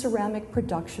similarity in ceramic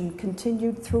production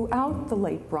continued throughout the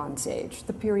Late Bronze Age,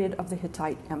 the period of the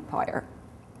Hittite Empire.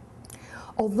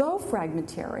 Although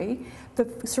fragmentary, the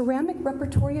ceramic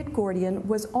repertory at Gordian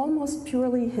was almost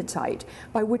purely Hittite,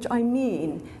 by which I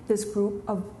mean this group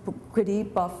of gritty,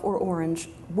 buff, or orange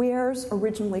wares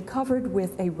originally covered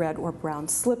with a red or brown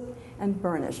slip and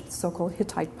burnished, so-called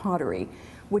Hittite pottery,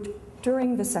 which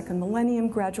during the second millennium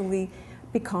gradually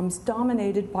becomes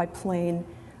dominated by plain,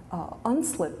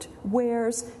 unslipped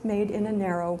wares made in a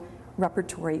narrow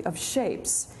repertory of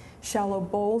shapes. Shallow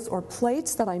bowls or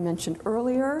plates that I mentioned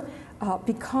earlier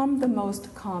become the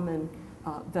most common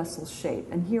vessel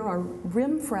shape. And here are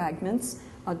rim fragments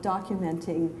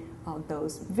documenting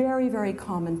those very, very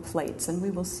common plates. And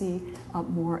we will see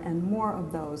more and more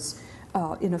of those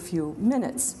in a few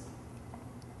minutes.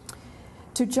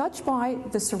 To judge by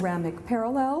the ceramic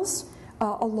parallels,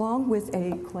 along with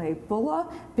a clay bulla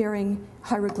bearing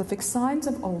hieroglyphic signs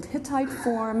of Old Hittite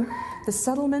form, the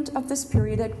settlement of this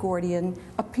period at Gordian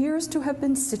appears to have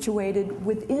been situated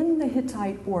within the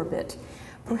Hittite orbit,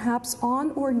 perhaps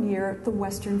on or near the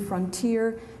western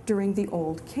frontier during the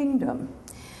Old Kingdom.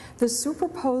 The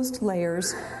superposed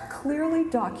layers clearly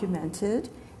documented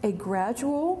a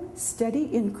gradual,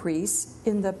 steady increase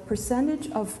in the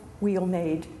percentage of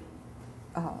wheel-made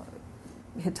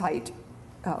Hittite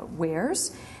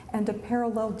wares, and a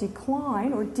parallel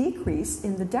decline or decrease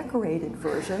in the decorated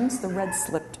versions, the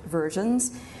red-slipped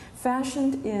versions,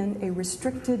 fashioned in a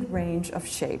restricted range of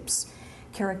shapes.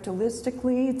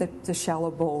 Characteristically, the shallow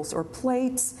bowls or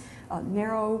plates,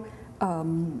 narrow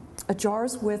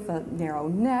jars with a narrow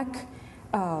neck,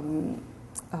 and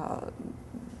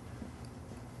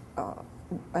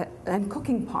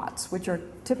cooking pots, which are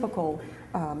typical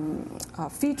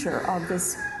feature of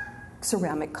this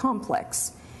ceramic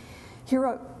complex.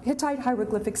 Here, Hittite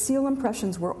hieroglyphic seal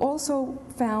impressions were also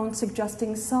found,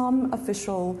 suggesting some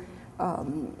official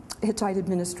Hittite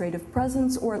administrative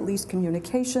presence or at least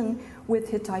communication with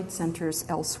Hittite centers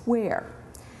elsewhere.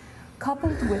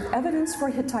 Coupled with evidence for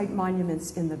Hittite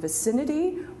monuments in the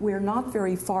vicinity, we're not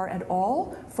very far at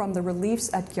all from the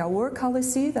reliefs at Gavur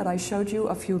Kalesi that I showed you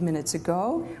a few minutes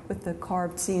ago with the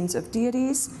carved scenes of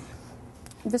deities.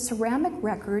 The ceramic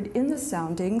record in the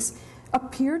soundings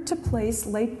appeared to place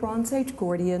Late Bronze Age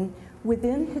Gordian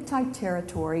within Hittite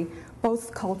territory,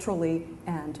 both culturally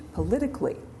and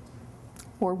politically.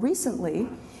 More recently,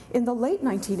 in the late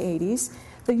 1980s,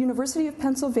 the University of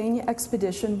Pennsylvania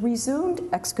expedition resumed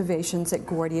excavations at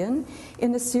Gordian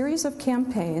in a series of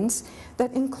campaigns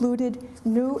that included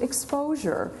new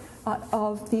exposure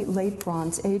of the Late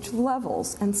Bronze Age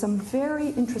levels, and some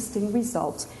very interesting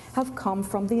results have come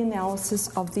from the analysis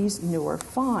of these newer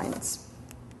finds.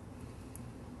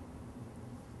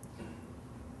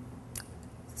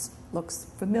 Looks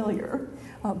familiar,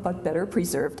 but better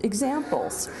preserved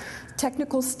examples.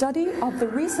 Technical study of the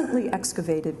recently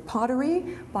excavated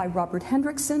pottery by Robert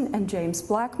Hendrickson and James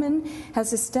Blackman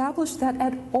has established that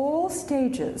at all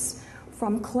stages,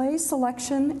 from clay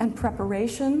selection and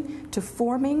preparation to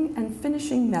forming and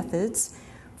finishing methods,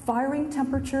 firing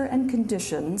temperature and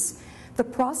conditions, the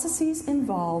processes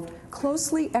involved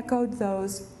closely echoed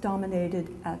those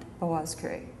dominated at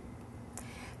Boğazköy.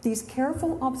 These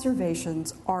careful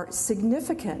observations are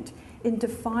significant in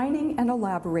defining and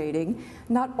elaborating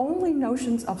not only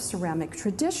notions of ceramic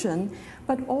tradition,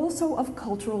 but also of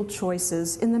cultural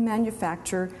choices in the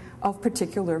manufacture of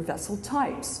particular vessel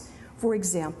types. For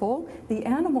example, the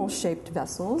animal-shaped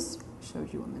vessels,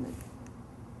 showed you a minute.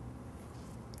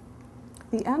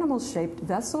 The animal-shaped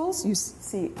vessels, you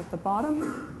see at the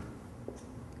bottom,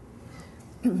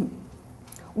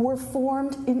 were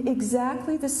formed in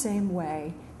exactly the same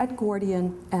way at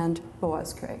Gordian and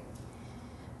Boğazköy.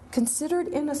 Considered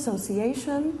in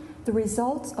association, the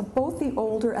results of both the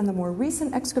older and the more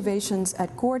recent excavations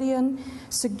at Gordian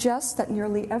suggest that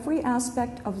nearly every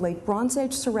aspect of Late Bronze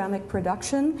Age ceramic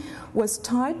production was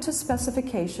tied to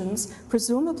specifications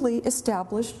presumably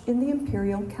established in the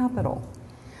imperial capital.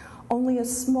 Only a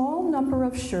small number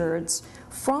of sherds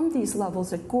from these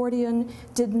levels at Gordian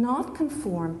did not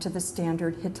conform to the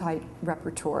standard Hittite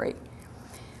repertory.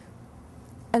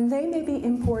 And they may be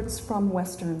imports from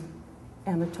Western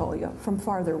Anatolia, from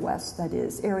farther west, that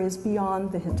is, areas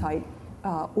beyond the Hittite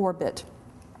orbit.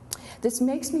 This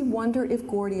makes me wonder if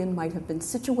Gordian might have been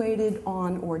situated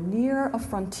on or near a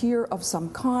frontier of some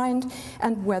kind,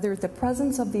 and whether the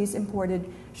presence of these imported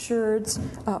sherds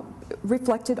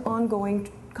reflected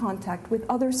ongoing contact with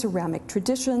other ceramic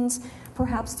traditions,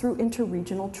 perhaps through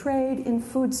interregional trade in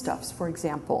foodstuffs, for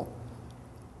example.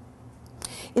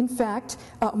 In fact,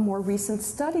 a more recent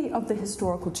study of the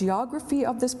historical geography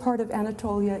of this part of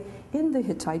Anatolia in the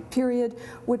Hittite period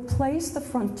would place the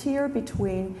frontier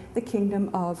between the kingdom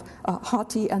of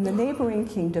Hatti and the neighboring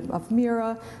kingdom of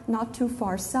Mira not too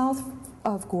far south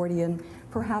of Gordian,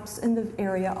 perhaps in the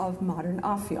area of modern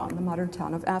Afyon, the modern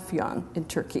town of Afyon in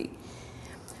Turkey.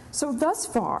 So thus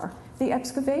far, the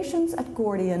excavations at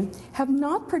Gordian have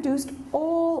not produced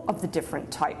all of the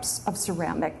different types of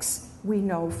ceramics we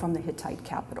know from the Hittite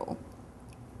capital.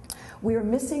 We are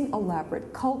missing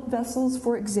elaborate cult vessels,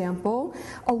 for example,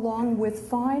 along with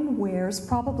fine wares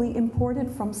probably imported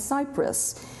from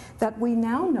Cyprus that we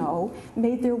now know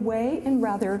made their way in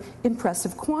rather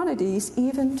impressive quantities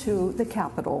even to the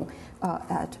capital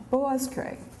at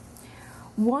Boğazköy.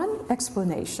 One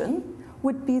explanation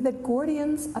would be that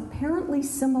Gordian's apparently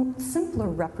simpler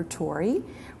repertory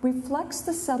reflects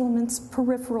the settlement's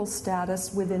peripheral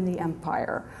status within the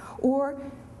empire, or,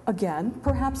 again,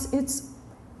 perhaps its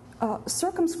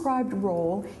circumscribed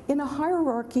role in a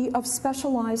hierarchy of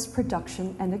specialized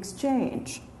production and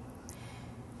exchange.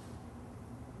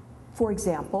 For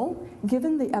example,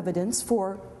 given the evidence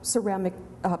for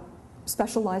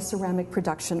specialized ceramic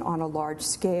production on a large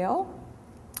scale,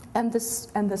 and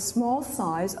the small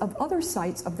size of other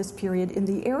sites of this period in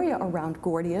the area around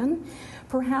Gordian,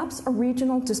 perhaps a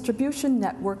regional distribution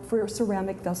network for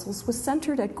ceramic vessels was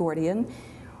centered at Gordian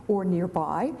or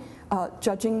nearby,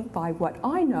 judging by what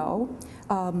I know,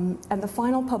 and the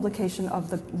final publication of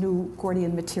the new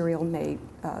Gordian material may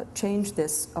change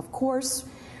this, of course.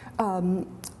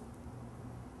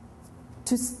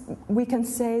 We can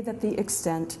say that the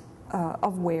extent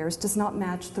of wares does not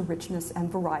match the richness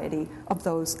and variety of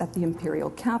those at the imperial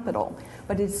capital.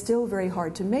 But it's still very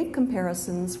hard to make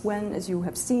comparisons when, as you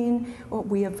have seen,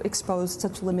 we have exposed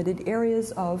such limited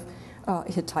areas of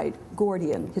Hittite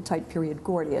period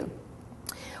Gordian.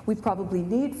 We probably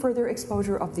need further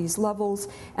exposure of these levels,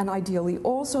 and ideally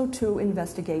also to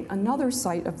investigate another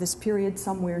site of this period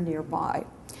somewhere nearby.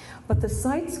 But the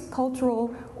site's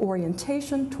cultural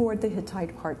orientation toward the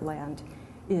Hittite heartland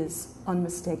is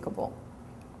unmistakable.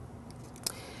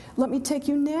 Let me take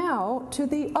you now to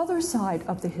the other side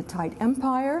of the Hittite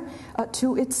Empire,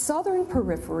 to its southern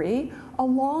periphery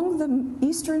along the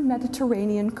eastern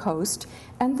Mediterranean coast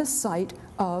and the site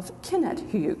of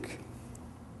Cuneiform.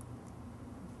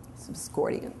 This is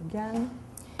Gordian again.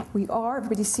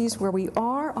 Everybody sees where we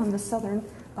are on the southern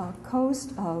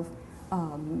coast of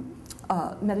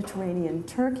Mediterranean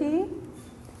Turkey.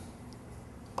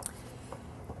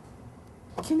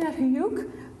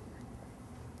 Cuneiform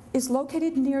is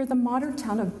located near the modern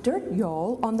town of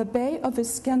Dört on the Bay of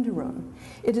Iskenderun.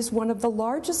 It is one of the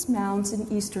largest mounds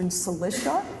in eastern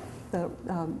Cilicia, the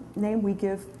name we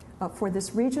give for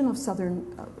this region of southern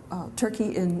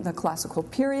Turkey in the classical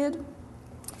period,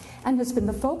 and has been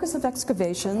the focus of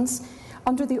excavations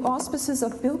under the auspices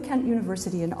of Bilkent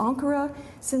University in Ankara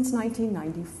since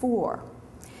 1994.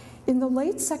 In the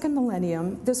late second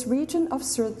millennium, this region of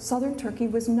southern Turkey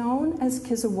was known as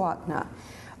Kizilwatna,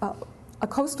 a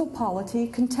coastal polity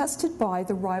contested by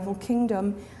the rival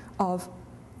kingdom of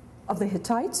the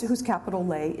Hittites, whose capital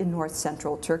lay in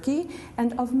north-central Turkey,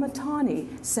 and of Mitanni,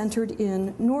 centered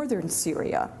in northern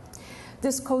Syria.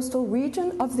 This coastal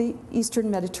region of the eastern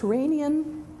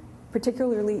Mediterranean,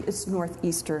 particularly its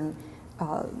northeastern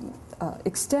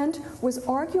extent, was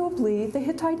arguably the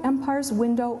Hittite Empire's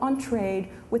window on trade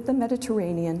with the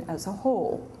Mediterranean as a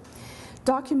whole.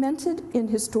 Documented in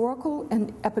historical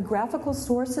and epigraphical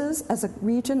sources as a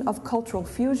region of cultural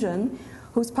fusion,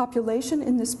 whose population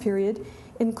in this period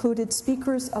included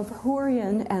speakers of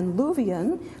Hurrian and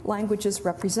Luvian, languages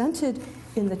represented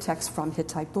in the text from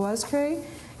Hittite Boğazköy,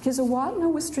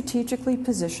 Kizilwatna was strategically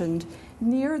positioned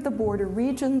near the border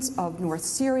regions of North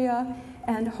Syria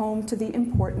and home to the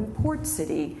important port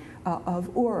city of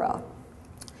Ura.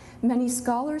 Many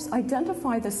scholars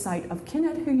identify the site of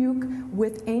Cuneiform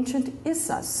with ancient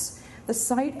Issus, the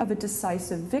site of a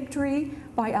decisive victory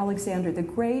by Alexander the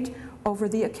Great over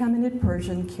the Achaemenid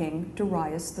Persian king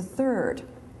Darius III.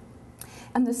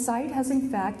 And the site has in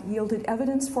fact yielded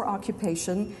evidence for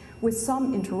occupation with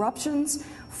some interruptions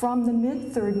from the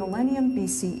mid-3rd millennium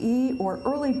BCE or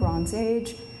early Bronze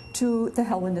Age to the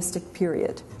Hellenistic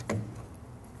period.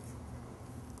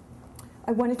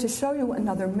 I wanted to show you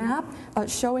another map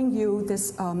showing you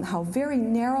this, how very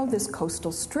narrow this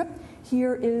coastal strip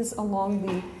here is along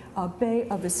the Bay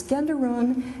of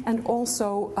Iskenderun, and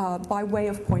also by way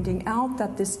of pointing out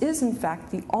that this is in fact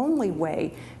the only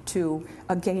way to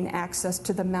gain access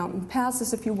to the mountain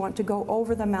passes if you want to go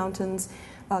over the mountains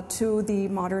to the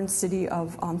modern city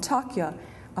of Antakya,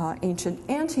 ancient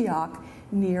Antioch,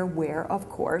 near where, of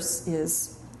course,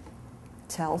 is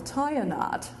Tel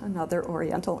Tayanat, another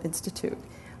Oriental Institute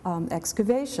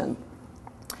excavation.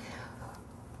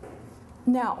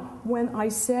 Now, when I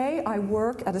say I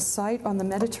work at a site on the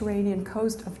Mediterranean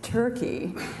coast of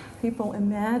Turkey, people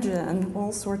imagine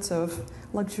all sorts of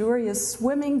luxurious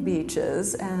swimming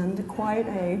beaches and quite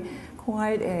a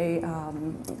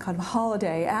kind of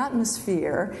holiday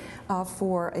atmosphere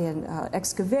for an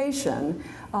excavation.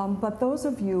 But those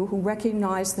of you who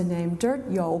recognize the name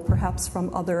Dirt Yol, perhaps from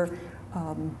other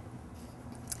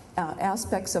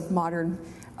aspects of modern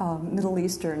Middle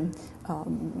Eastern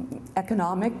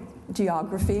economic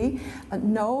geography,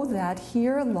 know that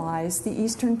here lies the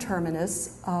eastern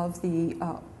terminus of the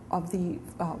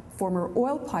former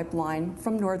oil pipeline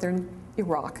from northern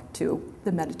Iraq to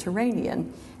the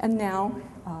Mediterranean, and now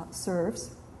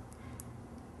serves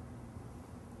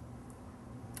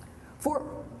for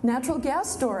natural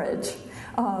gas storage.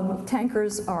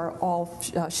 Tankers are all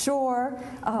shore,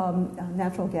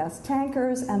 natural gas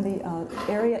tankers, and the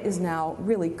area is now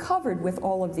really covered with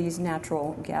all of these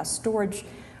natural gas storage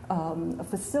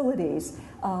facilities,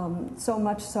 so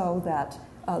much so that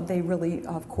they really,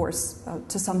 of course,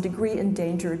 to some degree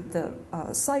endangered the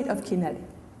site of Kinet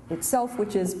itself,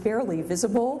 which is barely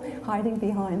visible, hiding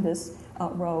behind this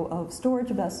row of storage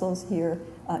vessels. Here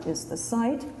is the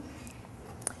site.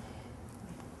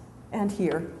 And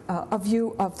here, a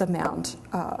view of the mound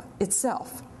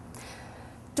itself.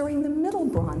 During the Middle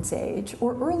Bronze Age,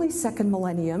 or early second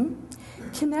millennium,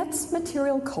 Kinet's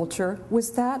material culture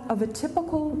was that of a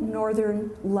typical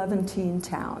northern Levantine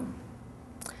town.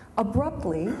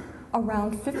 Abruptly,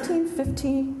 around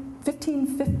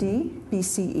 1550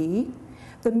 BCE,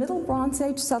 the Middle Bronze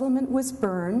Age settlement was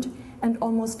burned and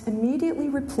almost immediately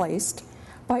replaced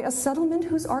by a settlement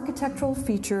whose architectural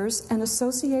features and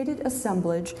associated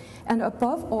assemblage, and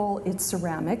above all its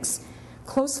ceramics,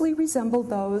 closely resemble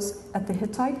those at the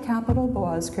Hittite capital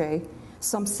Boazkre,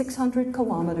 some 600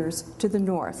 kilometers to the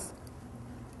north.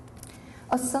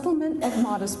 A settlement of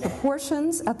modest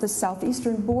proportions at the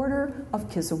southeastern border of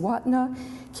Kizzuwatna,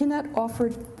 Kinet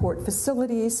offered port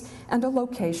facilities and a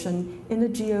location in a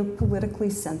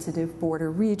geopolitically sensitive border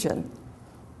region.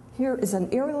 Here is an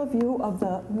aerial view of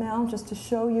the mound just to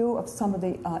show you of some of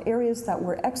the areas that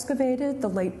were excavated, the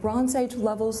late Bronze Age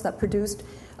levels that produced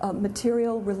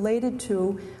material related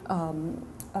to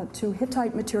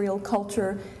Hittite material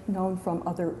culture known from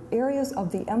other areas of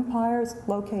the empires,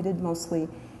 located mostly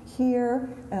here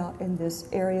in this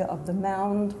area of the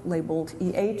mound labeled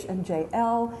EH and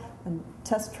JL, and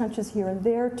test trenches here and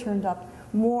there turned up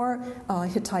more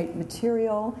Hittite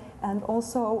material, and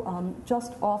also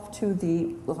just off to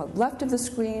the left of the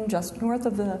screen, just north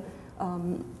of the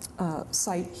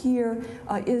site here,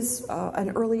 is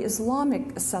an early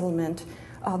Islamic settlement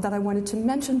that I wanted to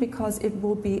mention because it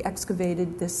will be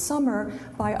excavated this summer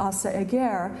by Asa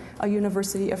Eger, a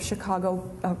University of Chicago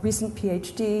recent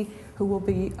PhD, who will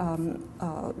be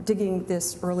digging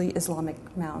this early Islamic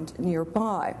mound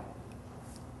nearby.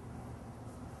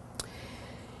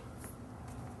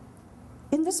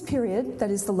 In this period, that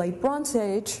is the late Bronze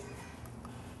Age,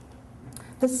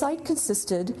 the site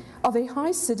consisted of a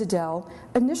high citadel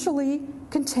initially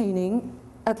containing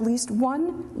at least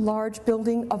one large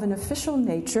building of an official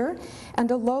nature and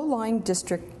a low-lying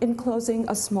district enclosing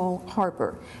a small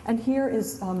harbor. And here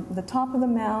is the top of the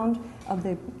mound.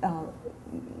 The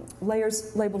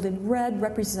layers labeled in red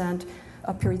represent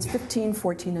periods 15,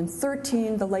 14, and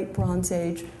 13, the late Bronze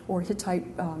Age or Hittite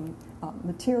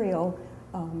material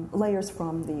layers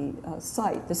from the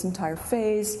site. This entire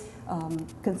phase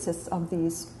consists of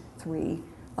these three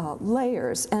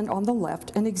layers, and on the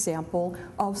left an example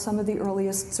of some of the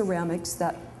earliest ceramics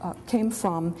that came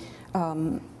from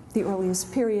the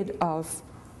earliest period of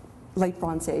late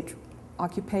Bronze Age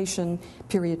occupation,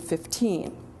 period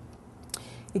 15,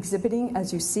 exhibiting,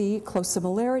 as you see, close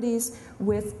similarities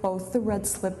with both the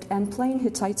red-slipped and plain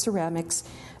Hittite ceramics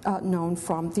known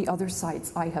from the other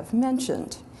sites I have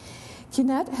mentioned.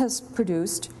 Kinet has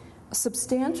produced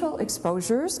substantial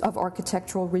exposures of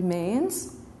architectural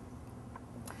remains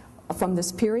from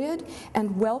this period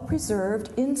and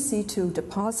well-preserved in situ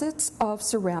deposits of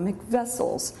ceramic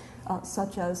vessels,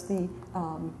 such as the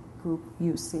group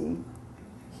you see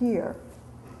here.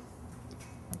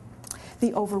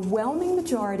 The overwhelming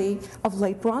majority of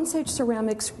late Bronze Age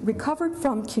ceramics recovered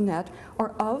from Cuneiform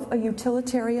are of a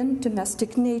utilitarian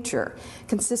domestic nature,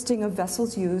 consisting of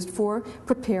vessels used for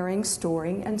preparing,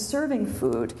 storing, and serving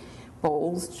food,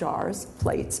 bowls, jars,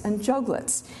 plates, and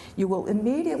juglets. You will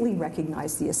immediately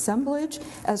recognize the assemblage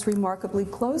as remarkably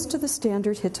close to the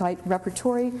standard Hittite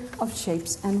repertory of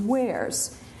shapes and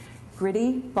wares.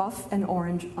 Gritty, buff, and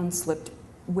orange unslipped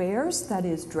wares, that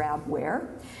is drab ware,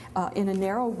 in a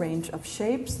narrow range of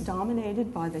shapes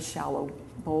dominated by the shallow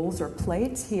bowls or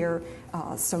plates, here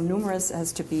so numerous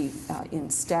as to be in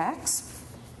stacks.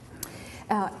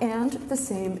 And the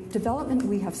same development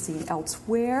we have seen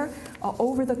elsewhere.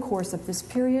 Over the course of this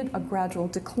period, a gradual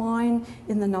decline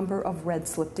in the number of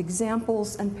red-slipped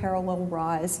examples and parallel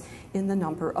rise in the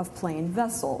number of plain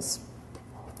vessels.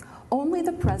 Only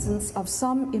the presence of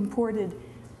some imported,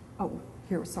 I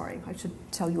should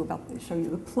show you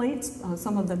the plates,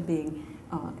 some of them being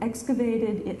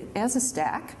excavated as a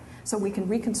stack, so we can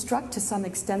reconstruct to some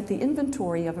extent the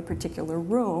inventory of a particular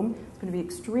room. It's going to be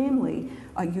extremely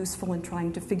useful in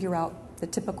trying to figure out the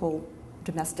typical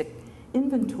domestic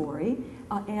inventory,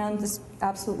 and this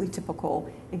absolutely typical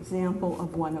example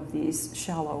of one of these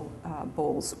shallow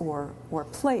bowls or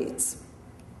plates.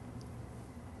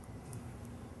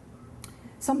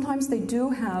 Sometimes they do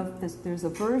have this, there's a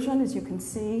version, as you can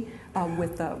see,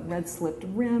 with a red slipped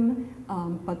rim,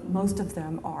 but most of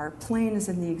them are plain, as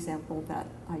in the example that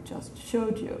I just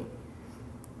showed you.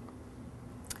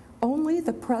 Only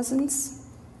the presence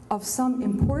of some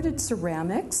imported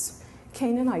ceramics,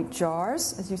 Canaanite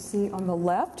jars, as you see on the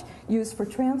left, used for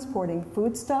transporting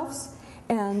foodstuffs,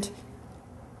 and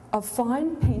of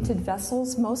fine painted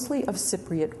vessels, mostly of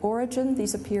Cypriot origin.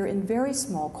 These appear in very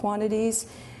small quantities.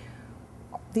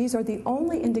 These are the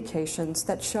only indications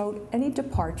that showed any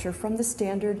departure from the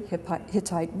standard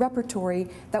Hittite repertory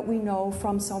that we know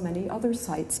from so many other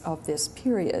sites of this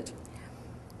period.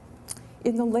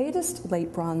 In the latest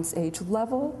late Bronze Age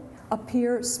level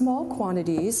appear small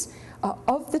quantities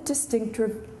of the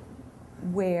distinctive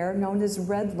ware known as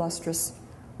red lustrous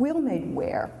wheel-made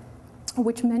ware,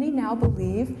 which many now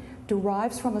believe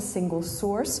derives from a single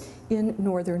source in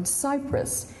northern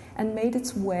Cyprus, and made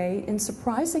its way in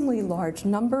surprisingly large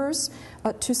numbers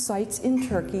to sites in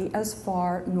Turkey as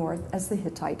far north as the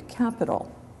Hittite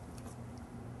capital.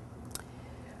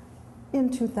 In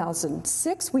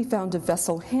 2006, we found a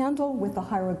vessel handle with a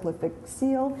hieroglyphic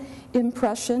seal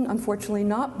impression, unfortunately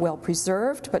not well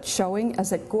preserved, but showing,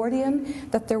 as at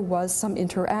Gordian, that there was some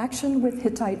interaction with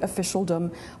Hittite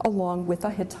officialdom along with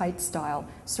a Hittite-style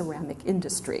ceramic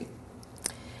industry.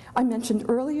 I mentioned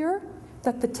earlier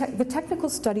that the technical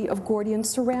study of Gordian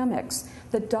ceramics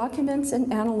that documents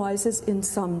and analyzes in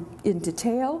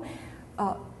detail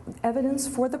evidence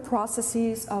for the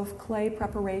processes of clay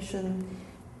preparation,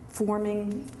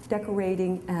 forming,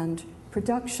 decorating, and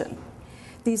production.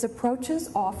 These approaches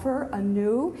offer a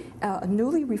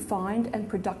newly refined and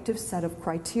productive set of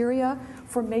criteria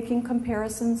for making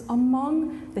comparisons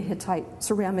among the Hittite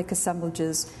ceramic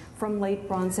assemblages from late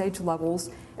Bronze Age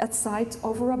levels at sites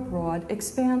over a broad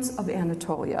expanse of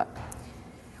Anatolia.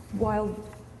 While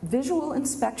visual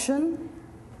inspection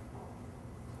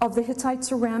of the Hittite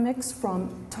ceramics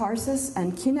from Tarsus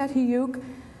and Kinet-Hiyuk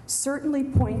certainly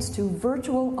points to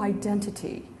virtual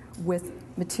identity with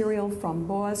material from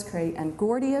Boaz, Cray, and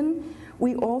Gordian,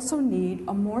 we also need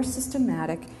a more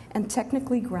systematic and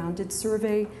technically grounded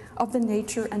survey of the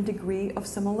nature and degree of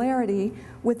similarity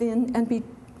within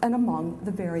and among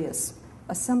the various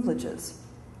assemblages.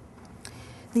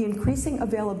 The increasing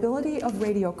availability of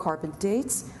radiocarbon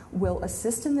dates will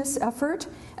assist in this effort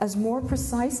as more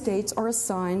precise dates are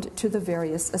assigned to the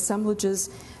various assemblages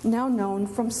now known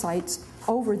from sites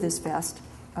over this vast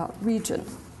region,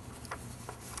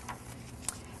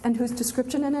 and whose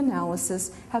description and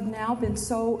analysis have now been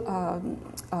so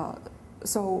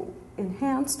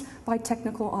enhanced by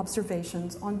technical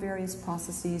observations on various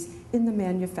processes in the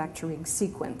manufacturing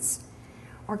sequence.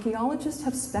 Archaeologists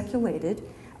have speculated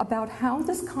about how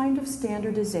this kind of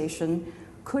standardization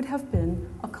could have been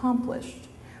accomplished,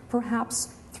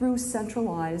 perhaps through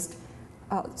centrally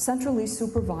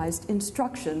supervised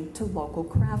instruction to local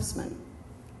craftsmen.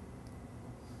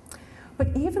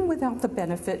 But even without the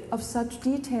benefit of such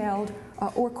detailed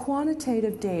or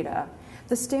quantitative data,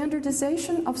 the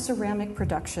standardization of ceramic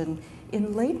production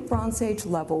in late Bronze Age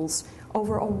levels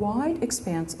over a wide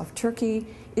expanse of Turkey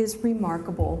is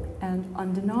remarkable and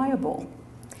undeniable.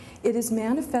 It is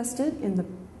manifested in the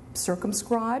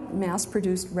circumscribed,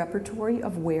 mass-produced repertory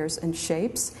of wares and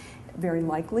shapes, very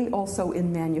likely also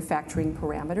in manufacturing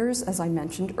parameters, as I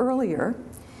mentioned earlier.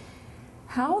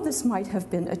 How this might have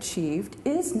been achieved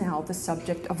is now the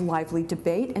subject of lively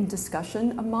debate and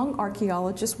discussion among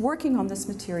archaeologists working on this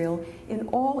material in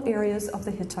all areas of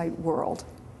the Hittite world.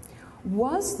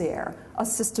 Was there a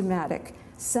systematic,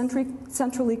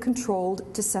 centrally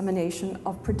controlled dissemination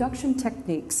of production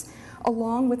techniques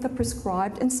along with a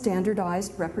prescribed and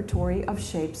standardized repertory of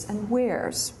shapes and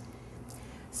wares?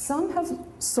 Some have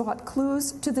sought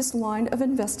clues to this line of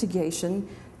investigation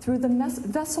through the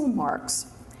vessel marks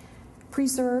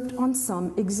preserved on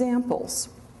some examples.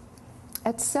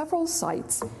 At several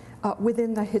sites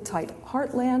within the Hittite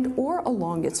heartland or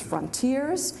along its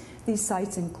frontiers, these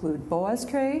sites include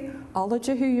Boğazköy,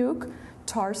 Alacahuyuk,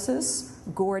 Tarsus,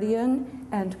 Gordian,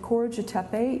 and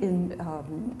Korucutepe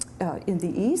in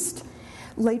the east.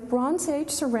 Late Bronze Age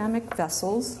ceramic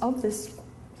vessels of this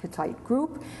Hittite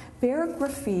group bear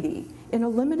graffiti in a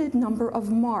limited number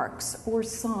of marks or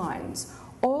signs,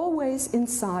 always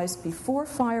incised before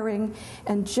firing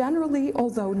and generally,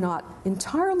 although not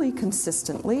entirely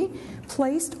consistently,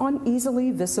 placed on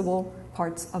easily visible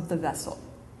parts of the vessel.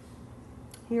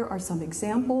 Here are some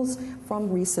examples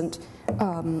from recent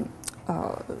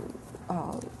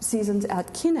seasons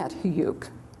at Hattusha.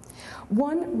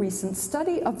 One recent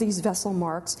study of these vessel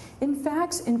marks in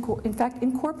fact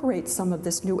incorporates some of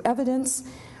this new evidence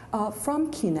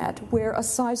from Kinet, where a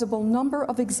sizable number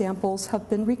of examples have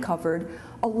been recovered,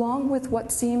 along with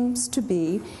what seems to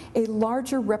be a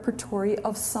larger repertory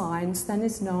of signs than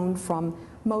is known from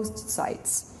most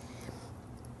sites.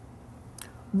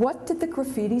 What did the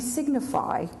graffiti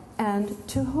signify, and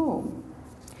to whom?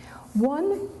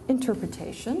 One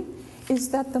interpretation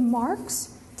is that the marks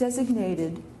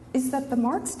designated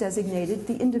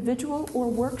the individual or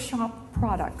workshop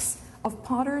products of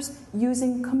potters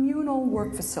using communal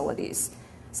work facilities,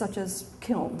 such as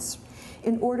kilns,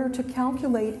 in order to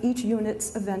calculate each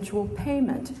unit's eventual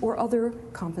payment or other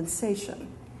compensation.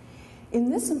 In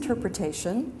this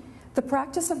interpretation, the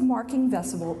practice of marking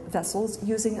vessels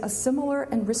using a similar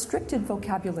and restricted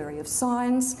vocabulary of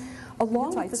signs,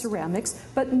 along with ceramics,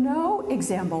 but no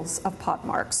examples of pot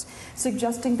marks,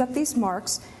 suggesting that these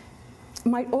marks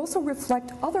might also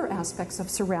reflect other aspects of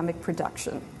ceramic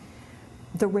production.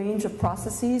 The range of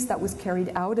processes that was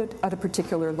carried out at a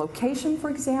particular location, for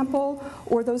example,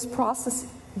 or those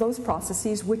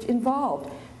processes which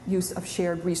involved use of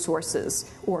shared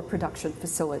resources or production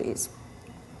facilities.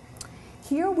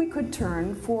 Here we could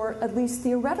turn for at least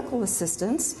theoretical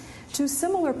assistance to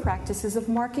similar practices of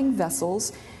marking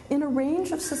vessels in a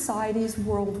range of societies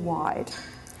worldwide.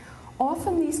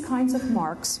 Often these kinds of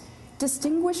marks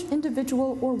distinguish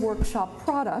individual or workshop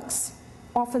products,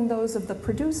 often those of the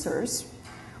producers,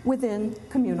 within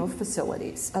communal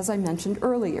facilities, as I mentioned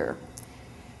earlier.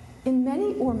 In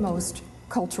many or most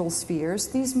cultural spheres,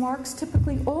 these marks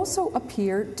typically also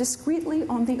appear discreetly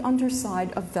on the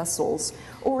underside of vessels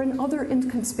or in other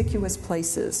inconspicuous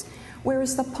places,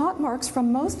 whereas the pot marks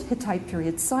from most Hittite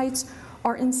period sites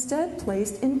are instead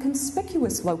placed in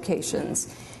conspicuous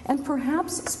locations, and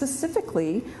perhaps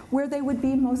specifically where they would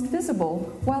be most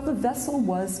visible while the vessel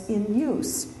was in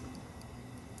use.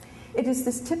 It is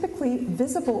this typically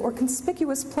visible or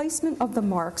conspicuous placement of the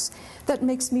marks that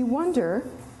makes me wonder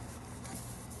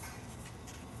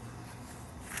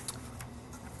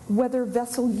whether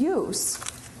vessel use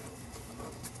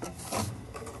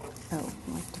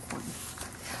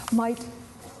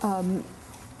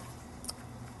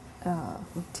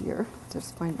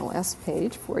just find the last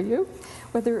page for you,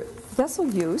 whether vessel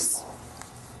use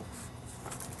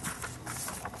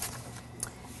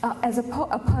as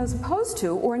opposed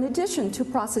to, or in addition to,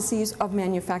 processes of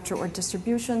manufacture or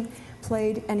distribution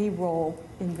played any role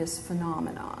in this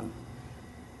phenomenon.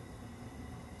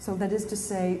 So that is to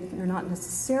say, they're not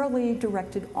necessarily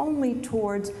directed only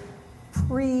towards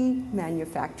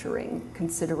pre-manufacturing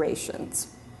considerations.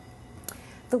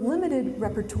 The limited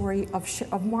repertory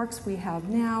of marks we have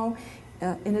now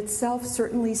in itself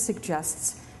certainly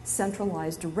suggests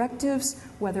centralized directives,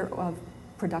 whether of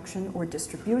production or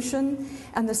distribution,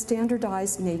 and the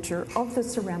standardized nature of the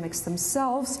ceramics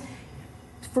themselves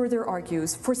further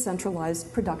argues for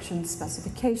centralized production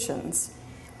specifications.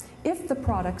 If the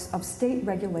products of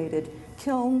state-regulated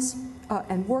kilns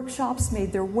and workshops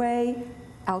made their way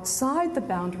outside the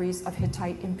boundaries of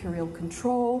Hittite imperial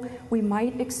control, we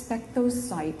might expect those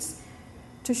sites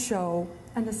to show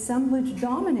an assemblage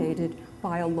dominated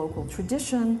by a local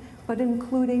tradition, but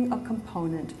including a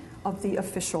component of the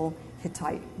official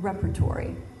Hittite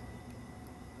repertory.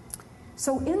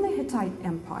 So in the Hittite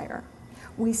Empire,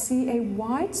 we see a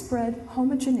widespread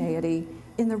homogeneity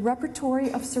in the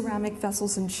repertory of ceramic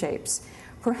vessels and shapes,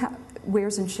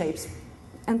 wares and shapes,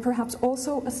 and perhaps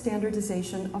also a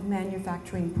standardization of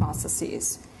manufacturing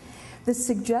processes. This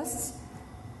suggests,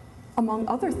 among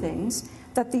other things,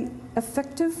 that the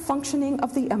effective functioning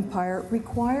of the empire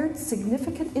required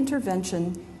significant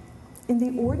intervention in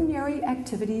the ordinary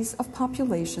activities of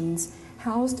populations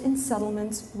housed in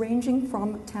settlements ranging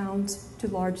from towns to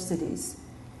large cities.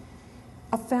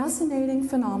 A fascinating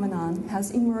phenomenon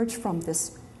has emerged from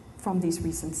these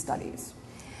recent studies.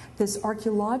 This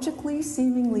archaeologically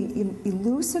seemingly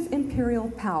elusive imperial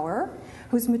power,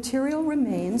 whose material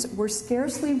remains were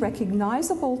scarcely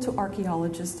recognizable to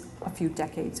archaeologists a few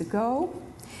decades ago,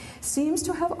 seems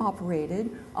to have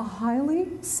operated a highly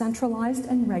centralized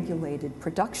and regulated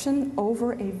production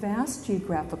over a vast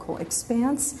geographical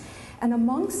expanse and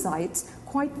among sites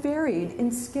quite varied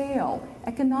in scale,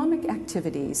 economic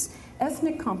activities,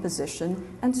 ethnic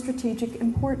composition, and strategic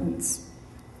importance.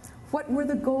 What were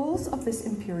the goals of this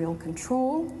imperial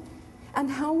control, and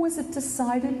how was it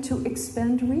decided to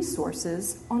expend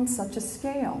resources on such a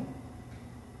scale?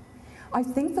 I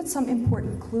think that some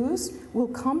important clues will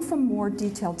come from more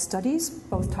detailed studies,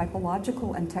 both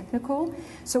typological and technical,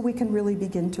 so we can really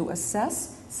begin to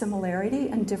assess similarity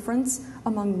and difference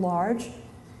among large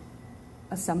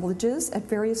assemblages at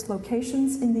various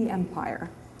locations in the empire.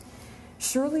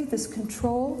 Surely this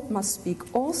control must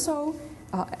speak also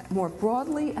more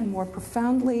broadly and more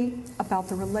profoundly about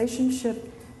the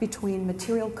relationship between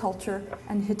material culture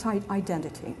and Hittite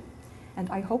identity. And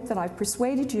I hope that I've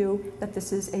persuaded you that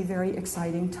this is a very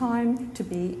exciting time to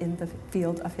be in the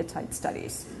field of Hittite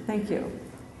studies. Thank you.